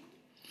 7.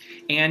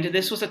 And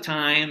this was a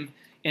time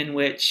in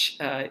which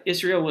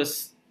Israel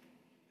was,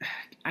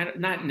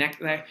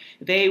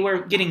 they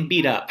were getting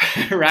beat up,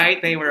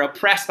 right? They were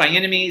oppressed by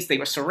enemies. They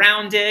were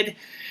surrounded.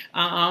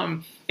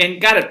 And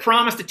God had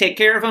promised to take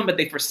care of them, but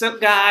they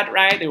forsook God,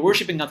 right? They were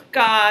worshiping other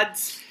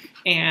gods.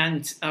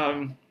 And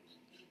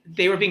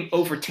they were being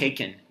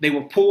overtaken. They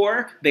were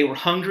poor, they were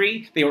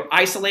hungry, they were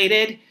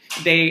isolated.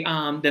 The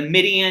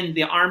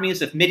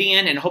armies of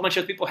Midian and a whole bunch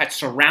of people had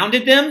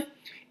surrounded them.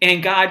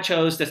 And God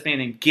chose this man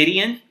named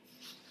Gideon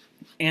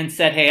and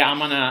said, hey, I'm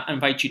going to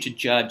invite you to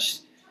judge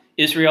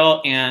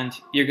Israel, and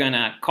you're going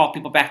to call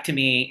people back to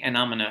me, and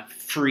I'm going to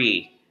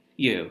free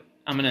you.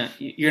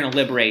 You're going to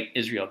liberate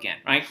Israel again,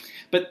 right?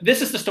 But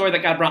this is the story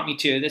that God brought me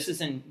to. This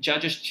is in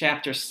Judges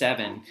chapter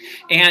 7.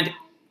 And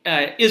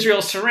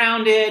Israel's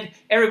surrounded,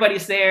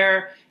 everybody's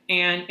there,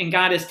 and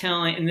God is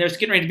telling, and there's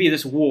getting ready to be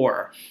this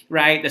war,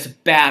 right? This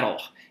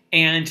battle.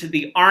 And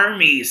the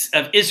armies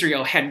of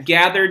Israel had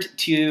gathered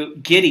to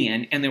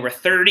Gideon, and there were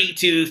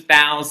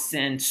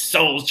 32,000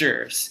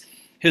 soldiers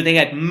who they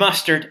had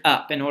mustered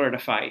up in order to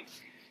fight.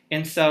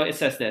 And so it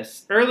says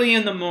this, early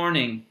in the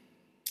morning,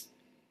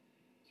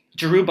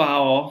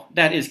 Jerubbaal,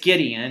 that is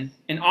Gideon,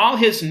 and all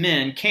his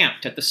men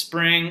camped at the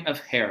spring of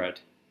Harod.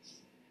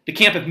 The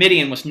camp of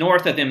Midian was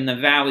north of them in the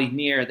valley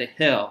near the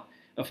hill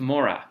of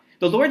Morah.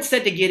 The Lord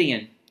said to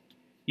Gideon,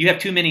 you have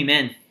too many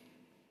men.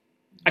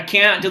 I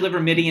cannot deliver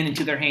Midian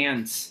into their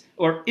hands,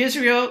 or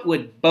Israel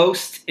would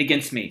boast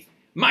against me.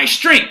 My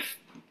strength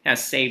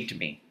has saved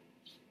me.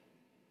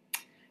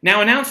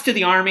 Now announce to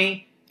the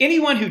army,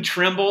 anyone who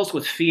trembles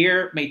with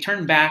fear may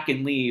turn back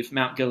and leave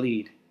Mount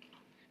Gilead.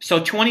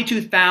 So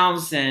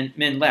 22,000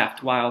 men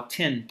left, while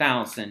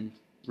 10,000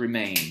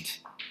 remained.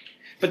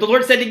 But the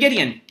Lord said to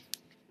Gideon,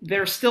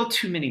 there are still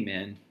too many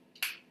men.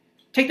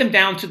 Take them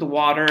down to the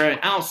water, and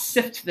I'll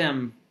sift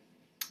them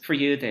for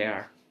you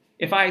there.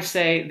 If I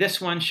say, this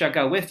one shall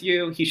go with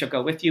you, he shall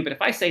go with you. But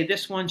if I say,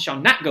 this one shall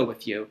not go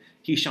with you,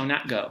 he shall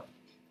not go.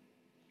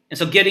 And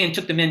so Gideon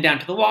took the men down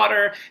to the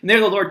water, and there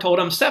the Lord told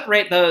him,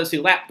 separate those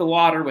who lap the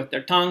water with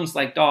their tongues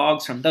like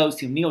dogs from those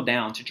who kneel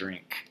down to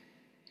drink.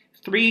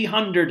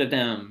 300 of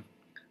them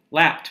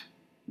lapped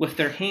with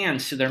their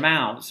hands to their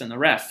mouths, and the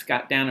rest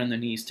got down on their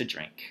knees to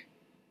drink.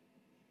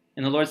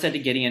 And the Lord said to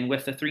Gideon,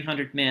 with the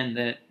 300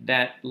 men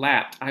that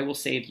lapped, I will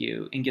save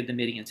you and give the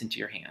Midians into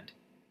your hand.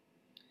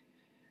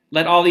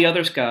 Let all the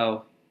others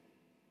go,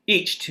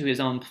 each to his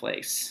own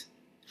place.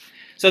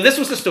 So this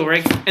was the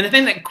story, and the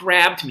thing that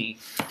grabbed me,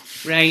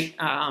 right,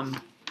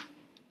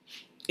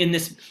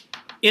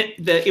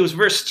 it was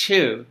verse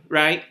 2,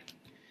 right?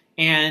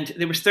 And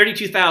there was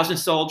 32,000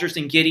 soldiers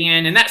in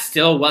Gideon, and that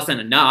still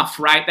wasn't enough,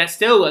 right? That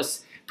still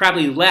was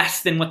probably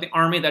less than what the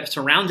army that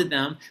surrounded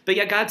them. But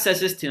yet God says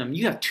this to him,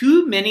 you have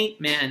too many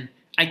men.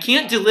 I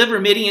can't deliver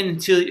Midian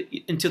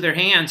into their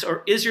hands,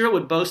 or Israel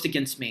would boast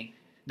against me.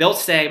 They'll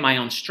say, my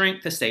own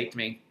strength has saved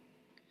me.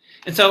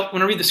 And so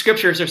when I read the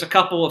scriptures, there's a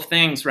couple of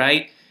things,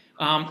 right?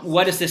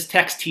 What does this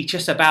text teach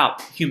us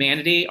about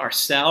humanity,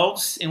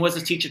 ourselves? And what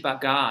does it teach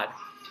about God?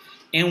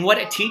 And what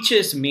it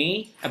teaches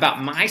me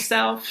about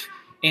myself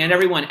and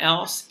everyone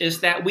else is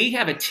that we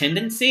have a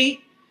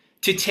tendency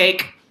to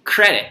take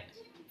credit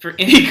for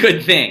any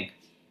good thing.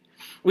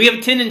 We have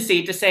a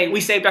tendency to say,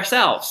 we saved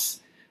ourselves.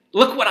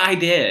 Look what I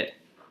did.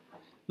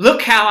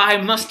 Look how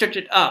I mustered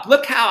it up.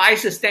 Look how I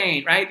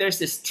sustained, right? There's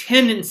this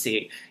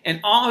tendency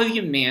in all of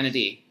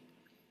humanity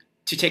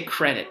to take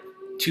credit,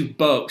 to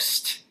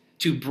boast,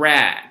 to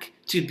brag,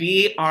 to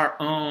be our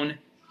own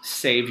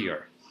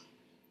savior.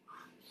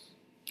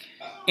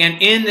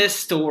 And in this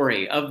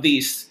story of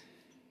these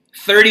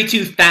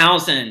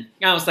 32,000,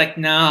 I was like,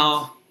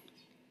 no,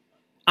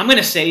 I'm going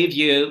to save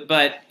you,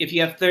 but if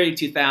you have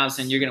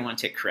 32,000, you're going to want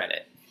to take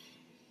credit.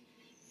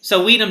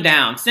 So weed them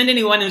down. Send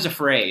anyone who's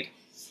afraid.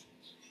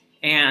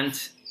 And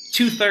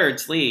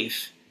 2/3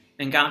 leave.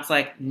 And God's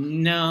like,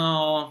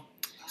 no,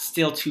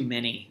 still too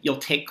many. You'll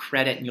take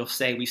credit and you'll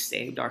say we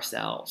saved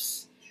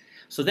ourselves.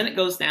 So then it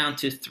goes down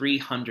to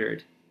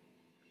 300.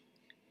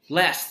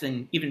 Less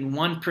than even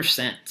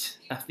 1%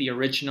 of the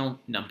original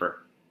number.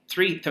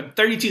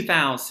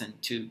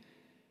 32,000 to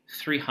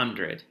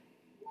 300.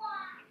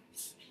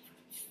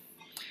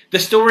 The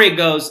story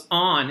goes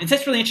on. And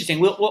that's really interesting.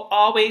 We'll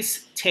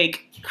always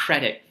take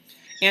credit.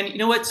 And you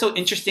know what's so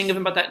interesting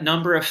about that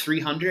number of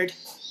 300?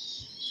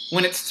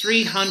 When it's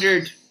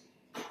 300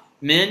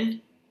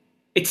 men,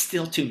 it's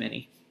still too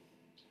many.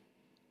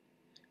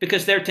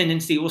 Because their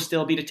tendency will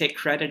still be to take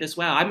credit as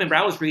well. I remember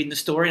I was reading the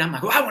story, and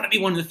I'm like, I want to be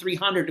one of the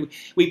 300.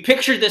 We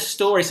pictured this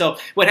story. So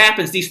what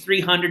happens, these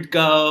 300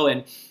 go,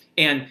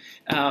 and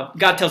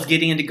God tells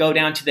Gideon to go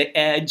down to the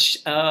edge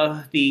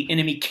of the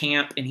enemy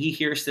camp, and he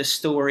hears this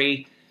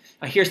story.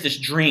 Here's this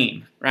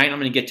dream, right? I'm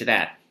going to get to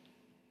that.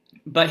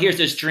 But here's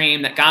this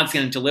dream that God's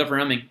going to deliver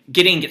him, and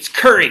Gideon gets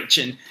courage,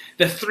 and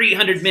the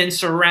 300 men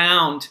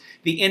surround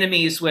the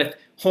enemies with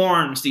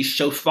horns, these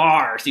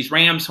shofars, these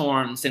ram's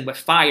horns, and with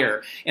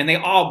fire. And they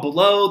all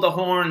blow the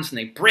horns, and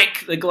they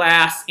break the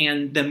glass,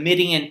 and the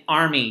Midian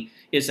army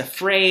is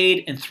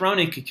afraid and thrown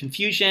into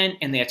confusion,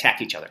 and they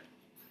attack each other.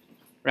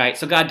 Right?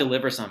 So God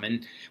delivers them.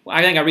 And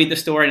I think I read the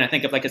story, and I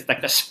think of it's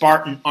like the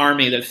Spartan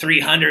army, the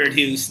 300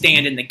 who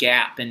stand in the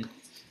gap, and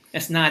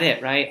that's not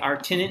it, right? Our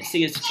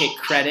tendency is to take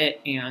credit,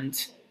 and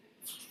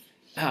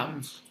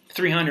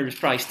 300 is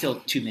probably still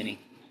too many.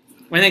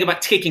 When I think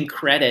about taking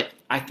credit,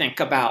 I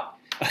think about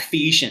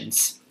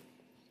Ephesians.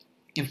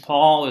 And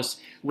Paul is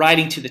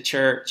writing to the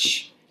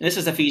church. And this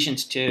is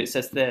Ephesians 2. It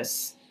says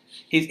this.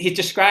 He's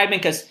describing,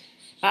 because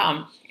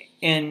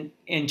in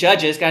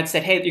Judges, God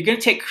said, hey, you're going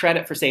to take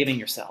credit for saving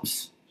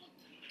yourselves.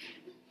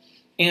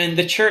 And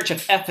the church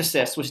of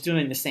Ephesus was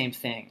doing the same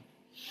thing.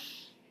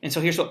 And so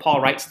here's what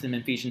Paul writes to them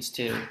in Ephesians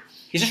 2.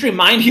 He's just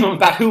reminding them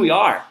about who we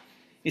are.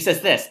 He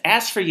says this,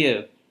 as for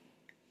you,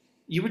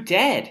 you were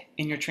dead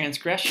in your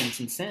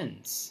transgressions and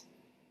sins,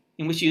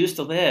 in which you used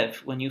to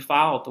live when you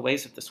followed the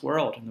ways of this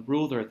world and the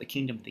ruler of the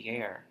kingdom of the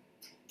air,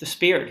 the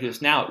spirit who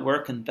is now at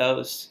work in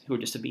those who are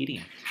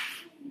disobedient.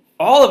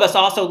 All of us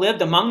also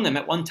lived among them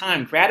at one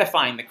time,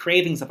 gratifying the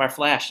cravings of our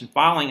flesh and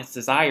following its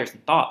desires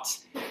and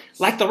thoughts.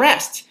 Like the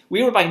rest,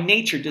 we were by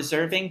nature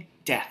deserving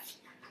death.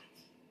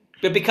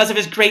 But because of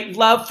his great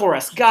love for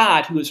us,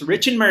 God, who is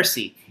rich in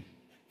mercy,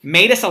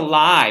 made us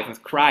alive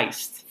with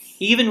Christ,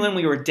 even when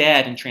we were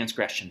dead in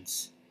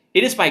transgressions.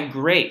 It is by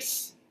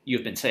grace you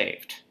have been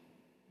saved.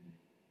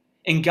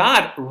 And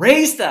God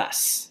raised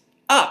us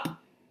up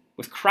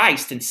with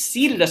Christ and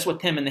seated us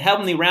with him in the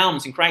heavenly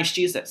realms in Christ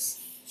Jesus,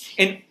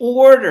 in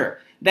order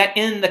that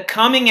in the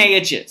coming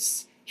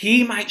ages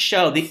he might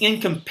show the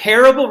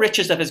incomparable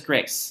riches of his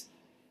grace,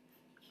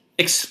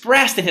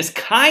 expressed in his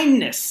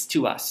kindness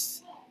to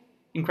us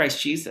in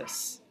Christ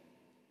Jesus.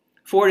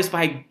 For it is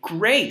by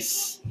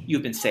grace you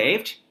have been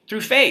saved through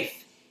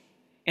faith.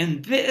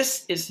 And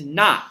this is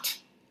not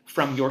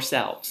from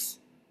yourselves.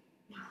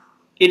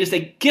 It is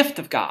a gift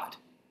of God,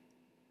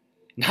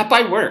 not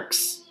by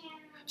works,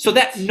 so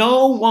that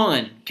no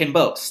one can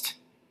boast.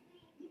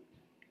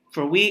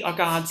 For we are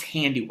God's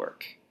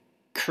handiwork,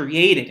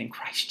 created in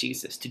Christ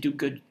Jesus to do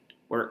good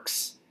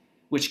works,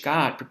 which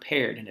God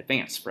prepared in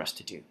advance for us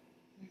to do.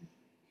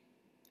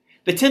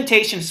 The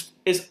temptation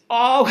is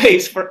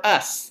always for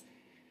us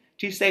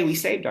to say we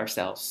saved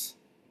ourselves.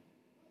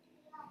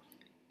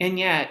 And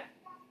yet,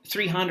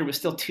 300 was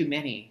still too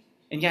many.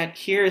 And yet,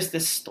 here is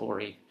this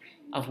story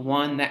of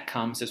one that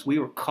comes as we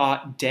were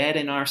caught dead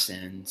in our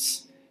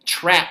sins,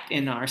 trapped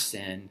in our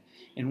sin,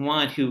 and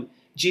one who,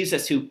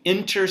 Jesus, who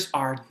enters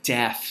our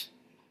death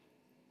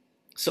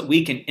so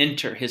we can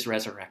enter his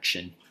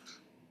resurrection.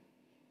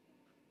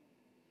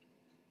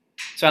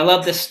 So I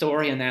love this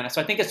story and that.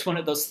 So I think it's one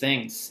of those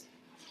things.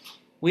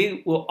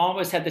 We will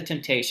always have the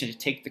temptation to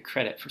take the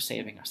credit for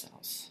saving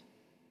ourselves.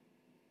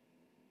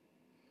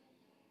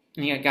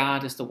 And yet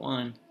God is the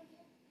one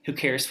who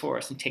cares for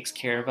us and takes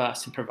care of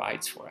us and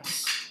provides for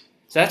us.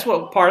 So that's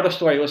what part of the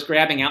story was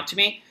grabbing out to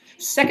me.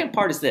 Second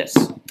part is this.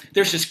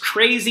 There's this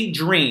crazy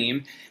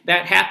dream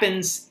that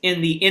happens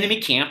in the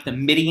enemy camp, the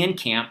Midian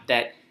camp,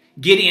 that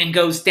Gideon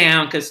goes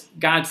down because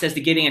God says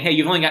to Gideon, hey,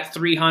 you've only got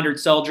 300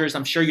 soldiers.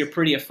 I'm sure you're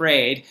pretty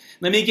afraid.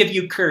 Let me give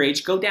you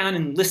courage. Go down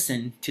and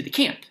listen to the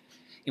camp.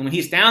 And when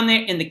he's down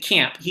there in the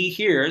camp, he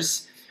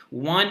hears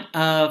one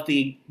of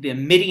the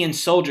Midian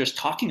soldiers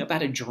talking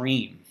about a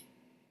dream.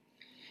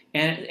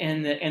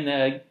 And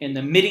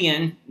the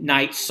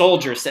Midianite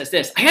soldier says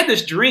this, I had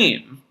this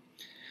dream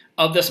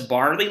of this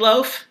barley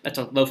loaf, that's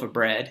a loaf of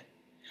bread,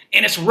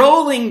 and it's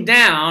rolling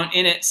down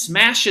and it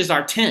smashes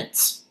our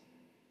tents.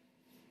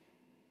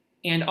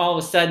 And all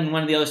of a sudden,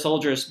 one of the other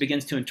soldiers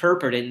begins to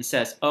interpret it and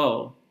says,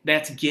 oh,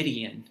 that's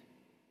Gideon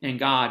and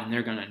God, and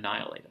they're going to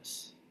annihilate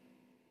us.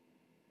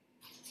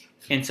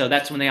 And so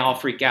that's when they all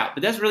freak out.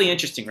 But that's really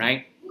interesting,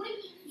 right?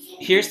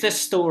 Here's this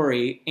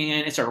story,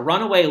 and it's a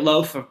runaway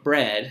loaf of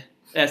bread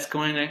that's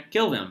going to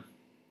kill them.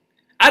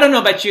 I don't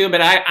know about you,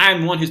 but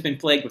I'm one who's been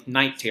plagued with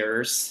night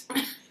terrors,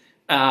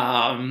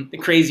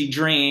 crazy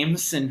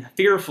dreams, and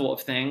fearful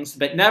of things.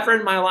 But never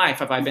in my life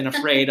have I been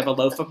afraid of a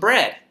loaf of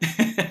bread.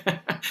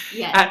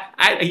 Yeah.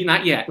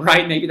 Not yet,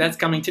 right? Maybe that's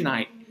coming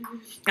tonight.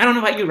 I don't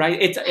know about you, right?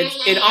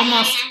 It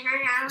almost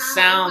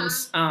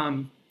sounds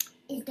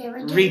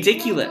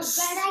ridiculous,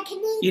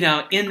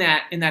 in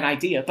that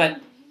idea. But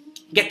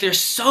yet there's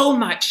so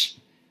much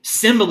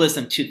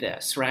symbolism to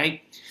this,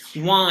 right?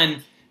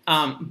 One,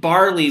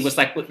 barley was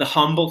like the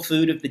humble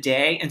food of the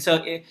day, and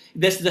so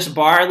this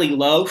barley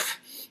loaf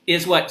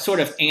is what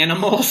sort of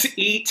animals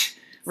eat,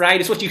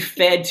 right? It's what you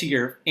fed to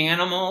your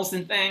animals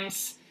and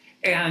things,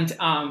 and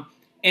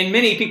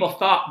many people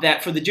thought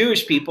that for the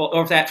Jewish people,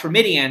 or that for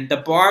Midian, the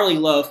barley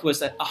loaf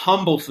was a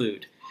humble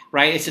food,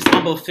 right? It's this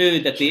humble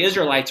food that the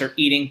Israelites are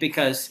eating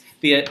because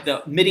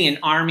the Midian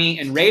army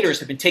and raiders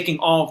have been taking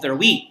all of their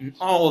wheat and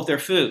all of their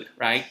food,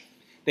 right?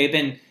 They've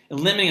been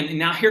eliminating them. And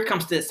now here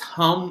comes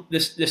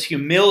this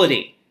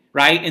humility,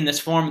 right? In this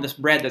form of this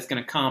bread that's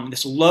going to come,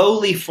 this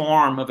lowly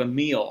form of a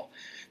meal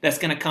that's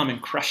going to come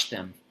and crush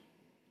them.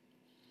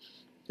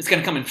 It's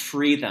going to come and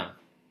free them,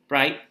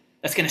 right?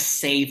 That's going to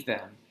save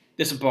them.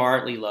 This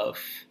barley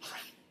loaf,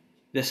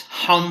 this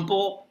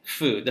humble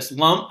food, this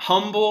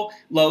humble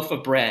loaf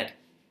of bread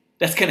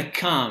that's going to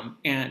come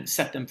and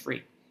set them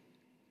free.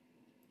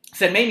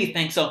 So it made me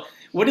think, so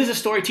what does the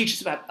story teach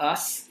us about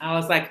us? I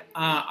was like,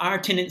 our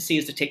tendency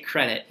is to take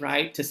credit,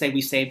 right? To say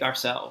we saved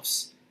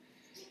ourselves.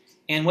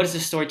 And what does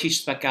this story teach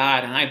us about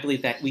God? And I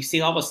believe that we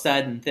see all of a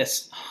sudden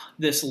this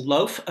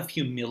loaf of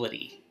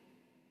humility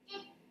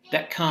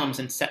that comes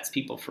and sets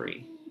people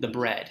free, the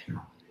bread.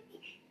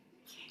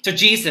 to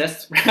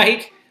Jesus,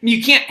 right? I mean,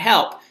 you can't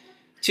help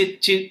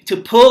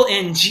to pull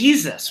in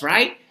Jesus,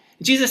 right?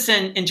 Jesus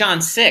in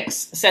John 6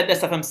 said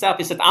this of himself.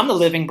 He said, I'm the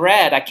living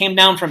bread. I came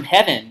down from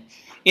heaven.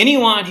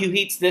 Anyone who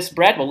eats this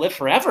bread will live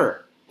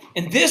forever.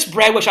 And this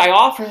bread which I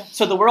offer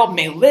so the world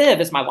may live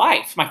is my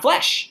life, my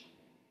flesh.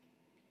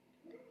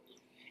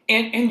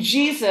 And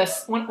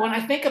Jesus, when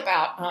I think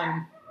about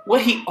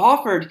what he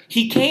offered,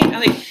 he came,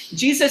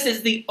 Jesus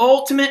is the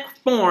ultimate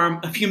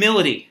form of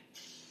humility.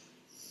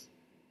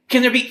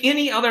 Can there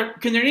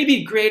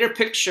be greater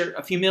picture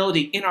of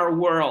humility in our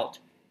world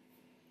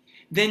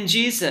than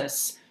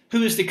Jesus,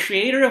 who is the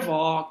creator of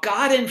all,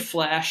 God in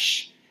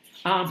flesh,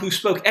 who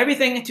spoke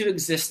everything into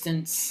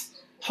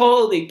existence,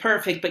 holy,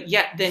 perfect, but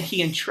yet then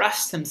he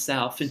entrusts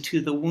himself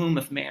into the womb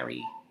of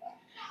Mary.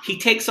 He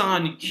takes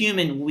on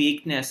human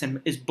weakness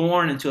and is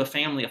born into a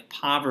family of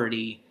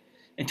poverty,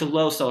 into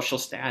low social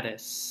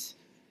status,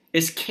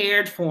 is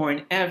cared for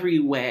in every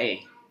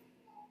way.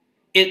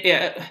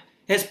 It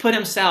has put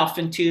himself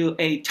into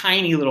a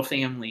tiny little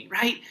family,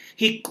 right?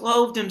 He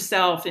clothed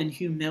himself in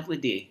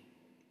humility.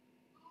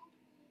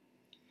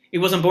 He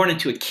wasn't born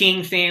into a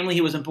king family.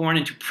 He wasn't born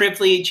into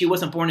privilege. He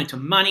wasn't born into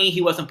money.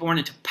 He wasn't born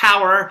into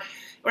power,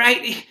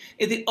 right?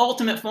 In the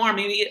ultimate form,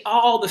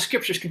 all the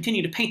scriptures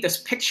continue to paint this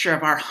picture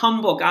of our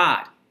humble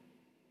God,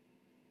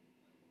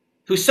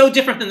 who's so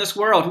different than this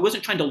world, who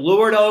wasn't trying to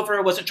lord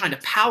over, wasn't trying to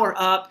power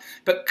up,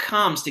 but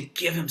comes to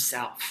give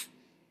himself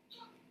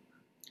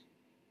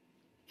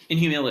in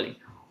humility.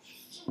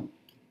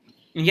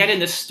 And yet in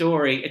this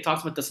story, it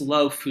talks about this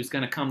loaf who's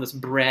going to come, this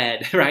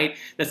bread, right,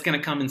 that's going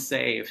to come and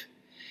save.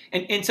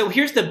 And so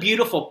here's the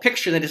beautiful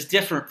picture that is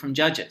different from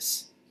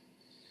Judges.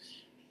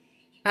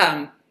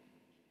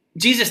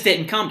 Jesus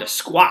didn't come to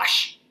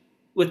squash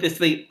with this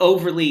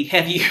overly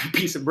heavy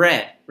piece of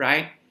bread,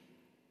 right?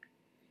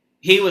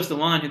 He was the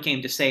one who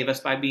came to save us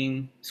by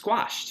being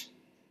squashed.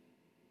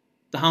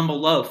 The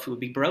humble loaf would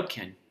be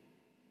broken.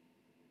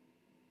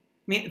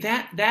 I mean,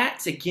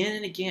 that's again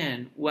and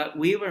again what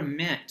we were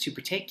meant to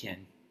partake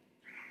in.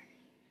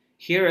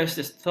 Here is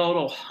this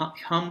total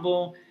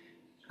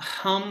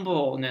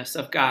humbleness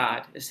of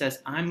God. It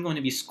says, I'm going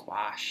to be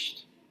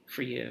squashed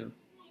for you.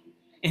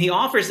 And he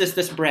offers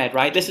this bread,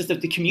 right? This is the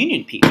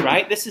communion piece,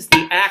 right? This is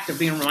the act of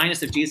being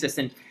reminded of Jesus.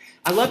 And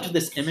I loved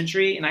this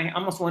imagery, and I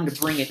almost wanted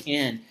to bring it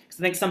in, because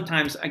I think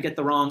sometimes I get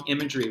the wrong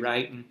imagery,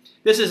 right? And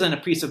this isn't a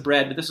piece of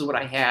bread, but this is what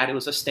I had. It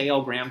was a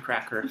stale graham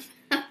cracker,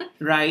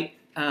 right?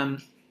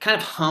 Kind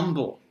of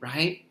humble,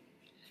 right?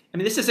 I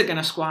mean, this isn't going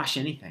to squash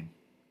anything,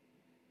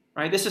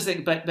 right?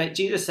 But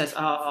Jesus says,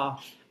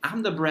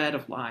 I'm the bread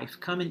of life.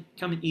 Come and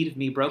eat of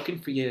me, broken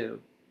for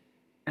you.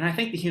 And I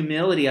think the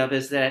humility of it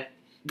is that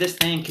this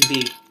thing can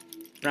be,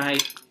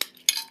 right,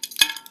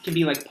 can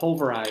be like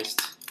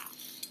pulverized,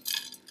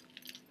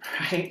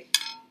 right?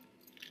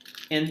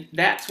 And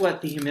that's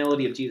what the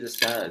humility of Jesus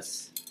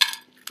does.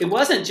 It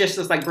wasn't just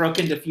this like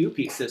broken into a few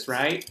pieces,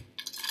 right?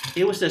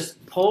 It was this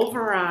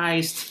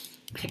pulverized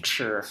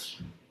picture,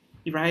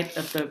 right,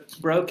 of the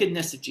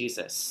brokenness of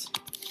Jesus.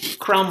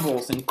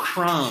 Crumbles and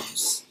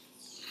crumbs,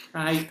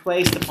 right,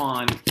 placed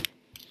upon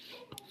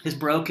his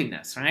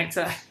brokenness, right?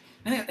 So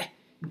I think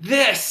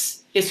this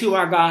is who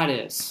our God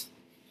is.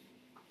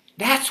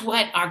 That's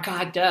what our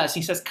God does.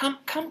 He says, come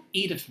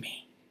eat of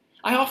me.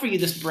 I offer you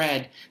this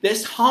bread,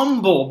 this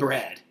humble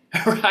bread,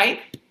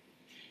 right?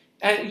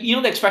 You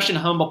know the expression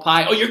humble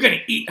pie? Oh, you're going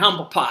to eat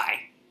humble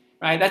pie,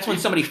 right? That's when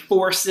somebody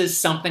forces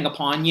something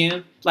upon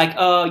you. Like,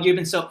 oh, you've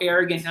been so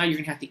arrogant, now you're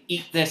going to have to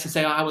eat this and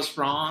say, oh, I was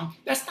wrong.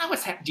 That's not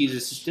what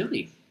Jesus is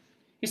doing.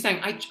 He's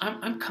saying,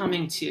 I'm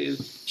coming to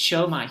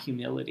show my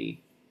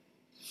humility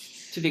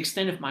to the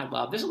extent of my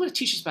love. This is what it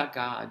teaches about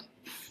God.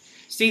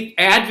 See,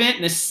 Advent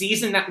and the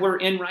season that we're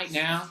in right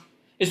now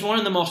is one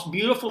of the most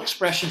beautiful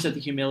expressions of the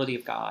humility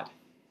of God.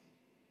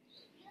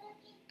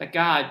 That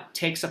God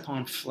takes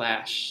upon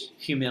flesh,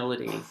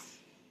 humility,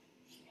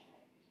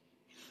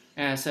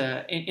 as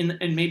in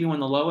maybe one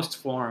of the lowest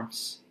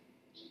forms,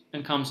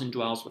 and comes and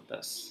dwells with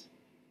us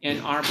in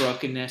our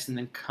brokenness, and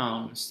then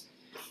comes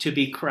to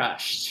be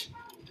crushed,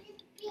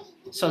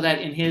 so that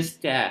in his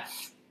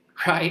death,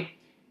 right,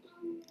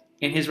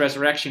 in his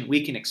resurrection,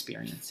 we can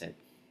experience it.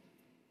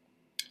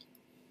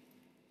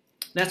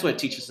 That's what it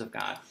teaches of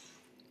God.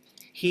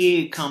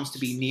 He comes to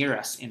be near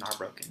us in our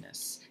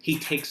brokenness. He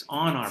takes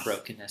on our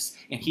brokenness,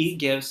 and he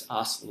gives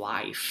us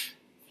life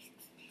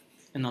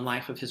in the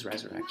life of his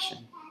resurrection.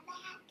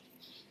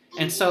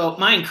 And so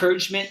my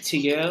encouragement to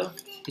you,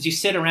 as you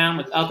sit around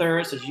with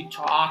others, as you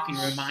talk and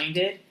you're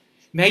reminded,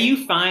 may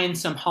you find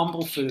some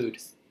humble food,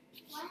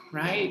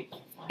 right?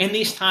 In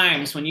these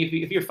times, when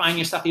if you find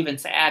yourself even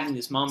sad in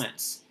these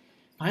moments,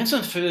 find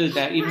some food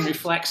that even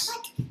reflects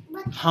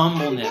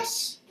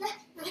humbleness,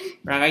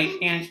 right?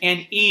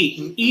 And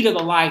eat of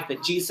the life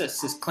that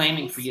Jesus is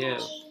claiming for you.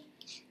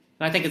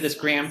 And I think of this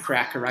graham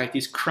cracker, right?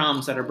 These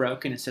crumbs that are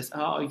broken. It says,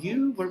 oh,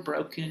 you were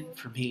broken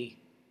for me.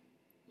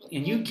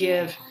 And you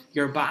give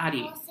your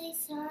body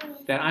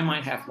that I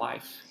might have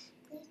life.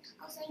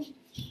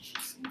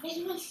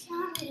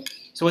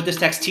 So what this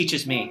text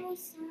teaches me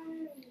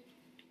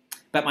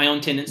But my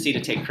own tendency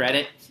to take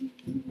credit,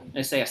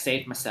 I say I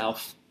saved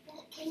myself.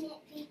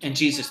 And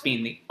Jesus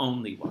being the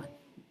only one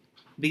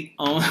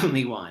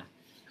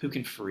who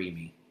can free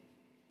me,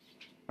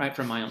 right,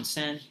 from my own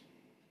sin,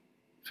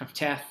 from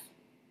death,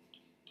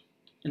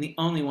 and the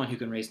only one who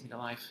can raise me to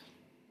life.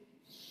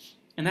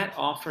 And that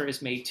offer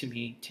is made to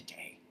me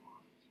today.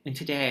 And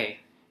today,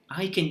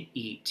 I can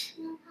eat.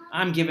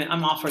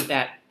 I'm offered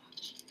that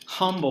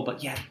humble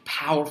but yet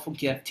powerful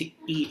gift to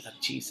eat of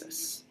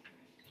Jesus.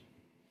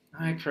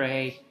 I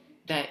pray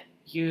that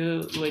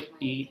you would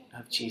eat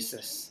of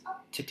Jesus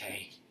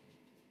today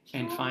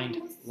and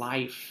find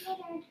life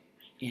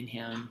in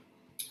him,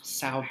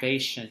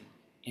 salvation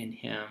in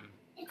him,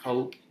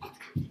 hope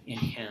in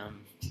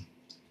him,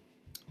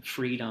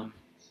 freedom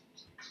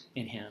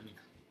in him.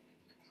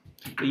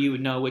 That you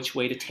would know which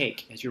way to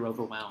take as you're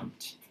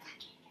overwhelmed,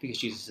 because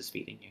Jesus is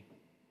feeding you.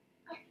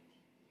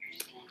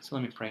 So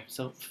let me pray.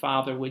 So,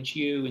 Father, would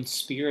you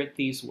inspirit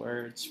these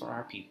words for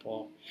our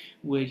people?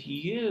 Would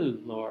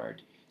you,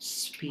 Lord,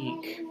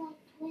 speak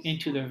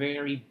into their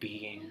very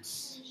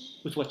beings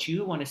with what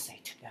you want to say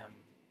to them,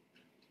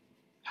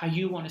 how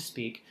you want to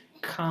speak.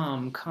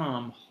 Come,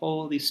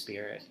 Holy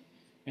Spirit,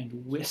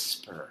 and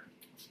whisper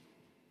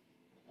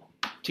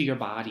to your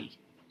body.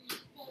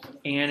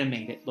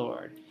 Animate it,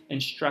 Lord.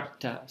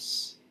 Instruct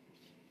us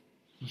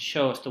and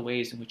show us the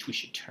ways in which we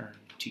should turn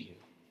to you.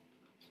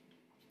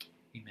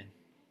 Amen.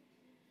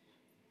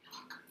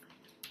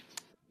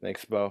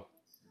 Thanks, Bo.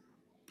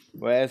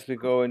 Well, as we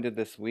go into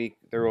this week,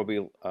 there will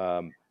be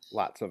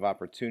lots of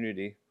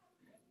opportunity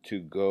to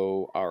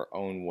go our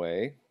own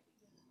way,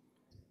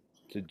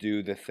 to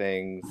do the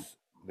things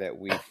that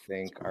we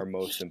think are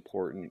most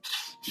important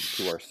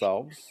to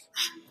ourselves,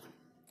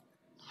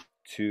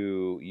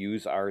 to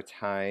use our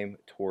time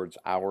towards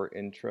our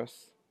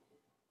interests.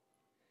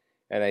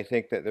 And I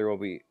think that there will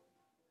be,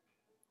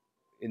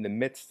 in the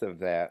midst of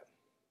that,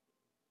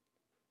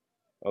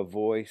 a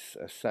voice,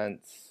 a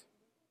sense,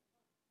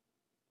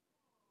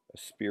 a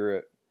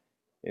spirit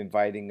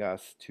inviting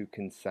us to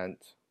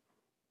consent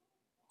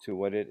to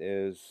what it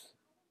is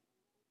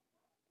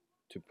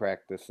to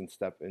practice and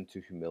step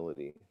into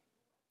humility.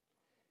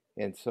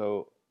 And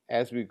so,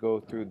 as we go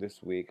through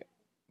this week,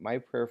 my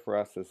prayer for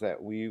us is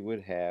that we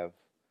would have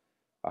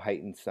a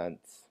heightened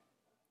sense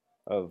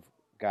of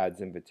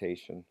God's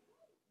invitation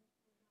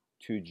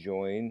to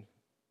join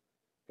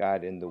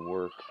God in the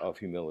work of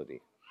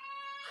humility.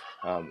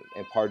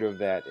 And part of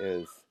that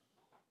is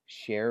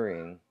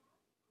sharing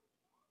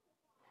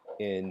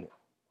in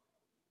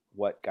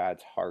what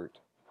God's heart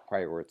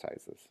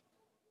prioritizes.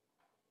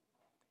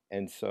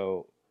 And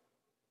so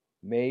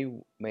may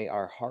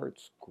our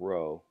hearts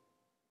grow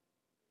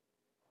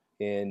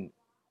in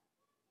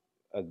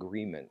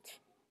agreement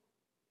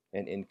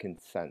and in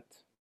consent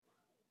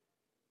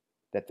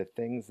that the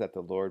things that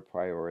the Lord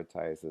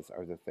prioritizes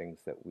are the things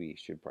that we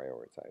should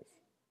prioritize.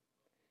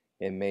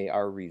 And may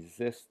our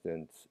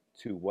resistance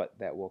to what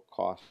that will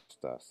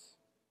cost us,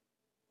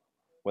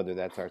 whether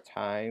that's our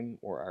time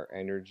or our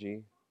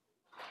energy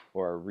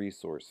or our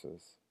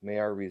resources, may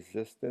our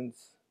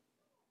resistance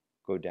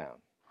go down.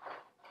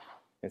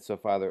 And so,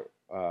 Father,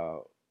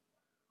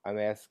 I'm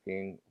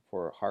asking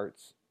for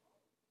hearts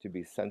to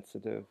be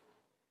sensitive,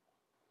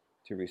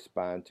 to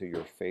respond to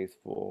your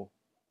faithful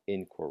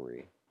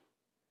inquiry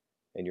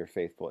and your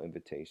faithful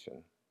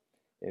invitation.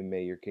 And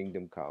may your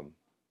kingdom come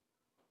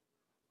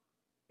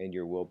and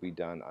your will be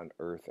done on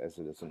earth as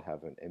it is in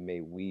heaven. And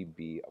may we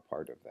be a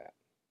part of that.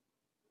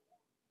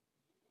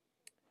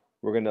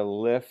 We're going to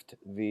lift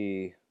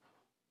the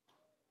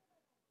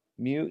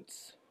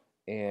mutes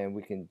and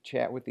we can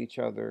chat with each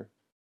other.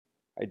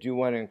 I do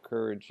want to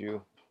encourage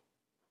you.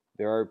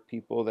 There are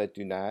people that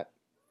do not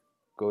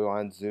go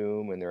on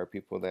Zoom, and there are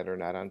people that are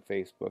not on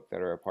Facebook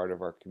that are a part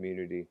of our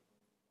community.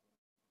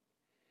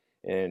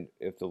 And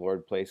if the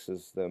Lord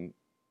places them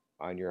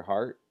on your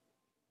heart,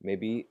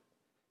 maybe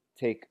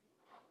take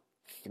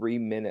 3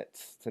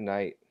 minutes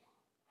tonight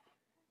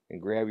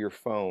and grab your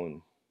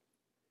phone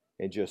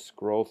and just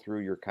scroll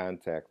through your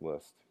contact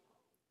list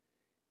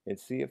and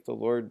see if the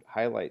Lord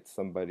highlights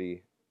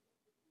somebody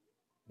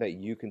that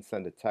you can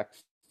send a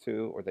text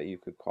to or that you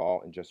could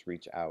call and just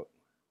reach out.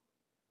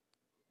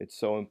 It's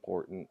so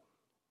important,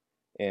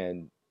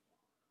 and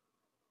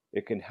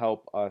it can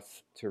help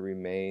us to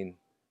remain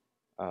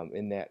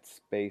in that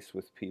space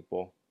with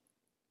people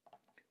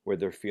where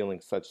they're feeling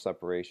such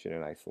separation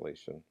and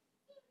isolation.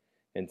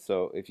 And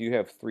so if you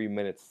have 3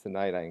 minutes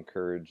tonight, I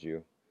encourage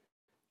you,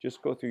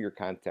 just go through your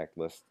contact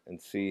list and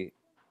see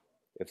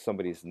if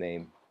somebody's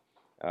name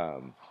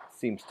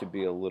seems to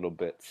be a little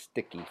bit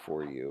sticky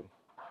for you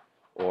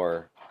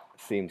or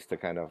seems to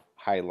kind of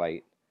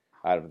highlight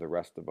out of the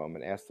rest of them,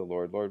 and ask the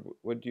Lord,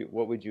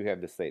 what would you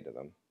have to say to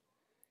them?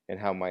 And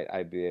how might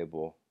I be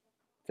able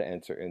to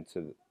enter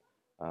into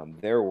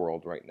their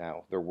world right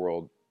now, their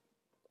world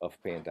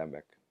of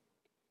pandemic?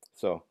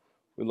 So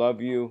we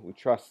love you. We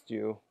trust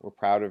you. We're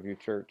proud of you,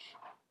 church.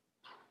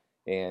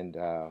 And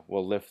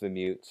we'll lift the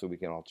mute so we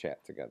can all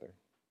chat together.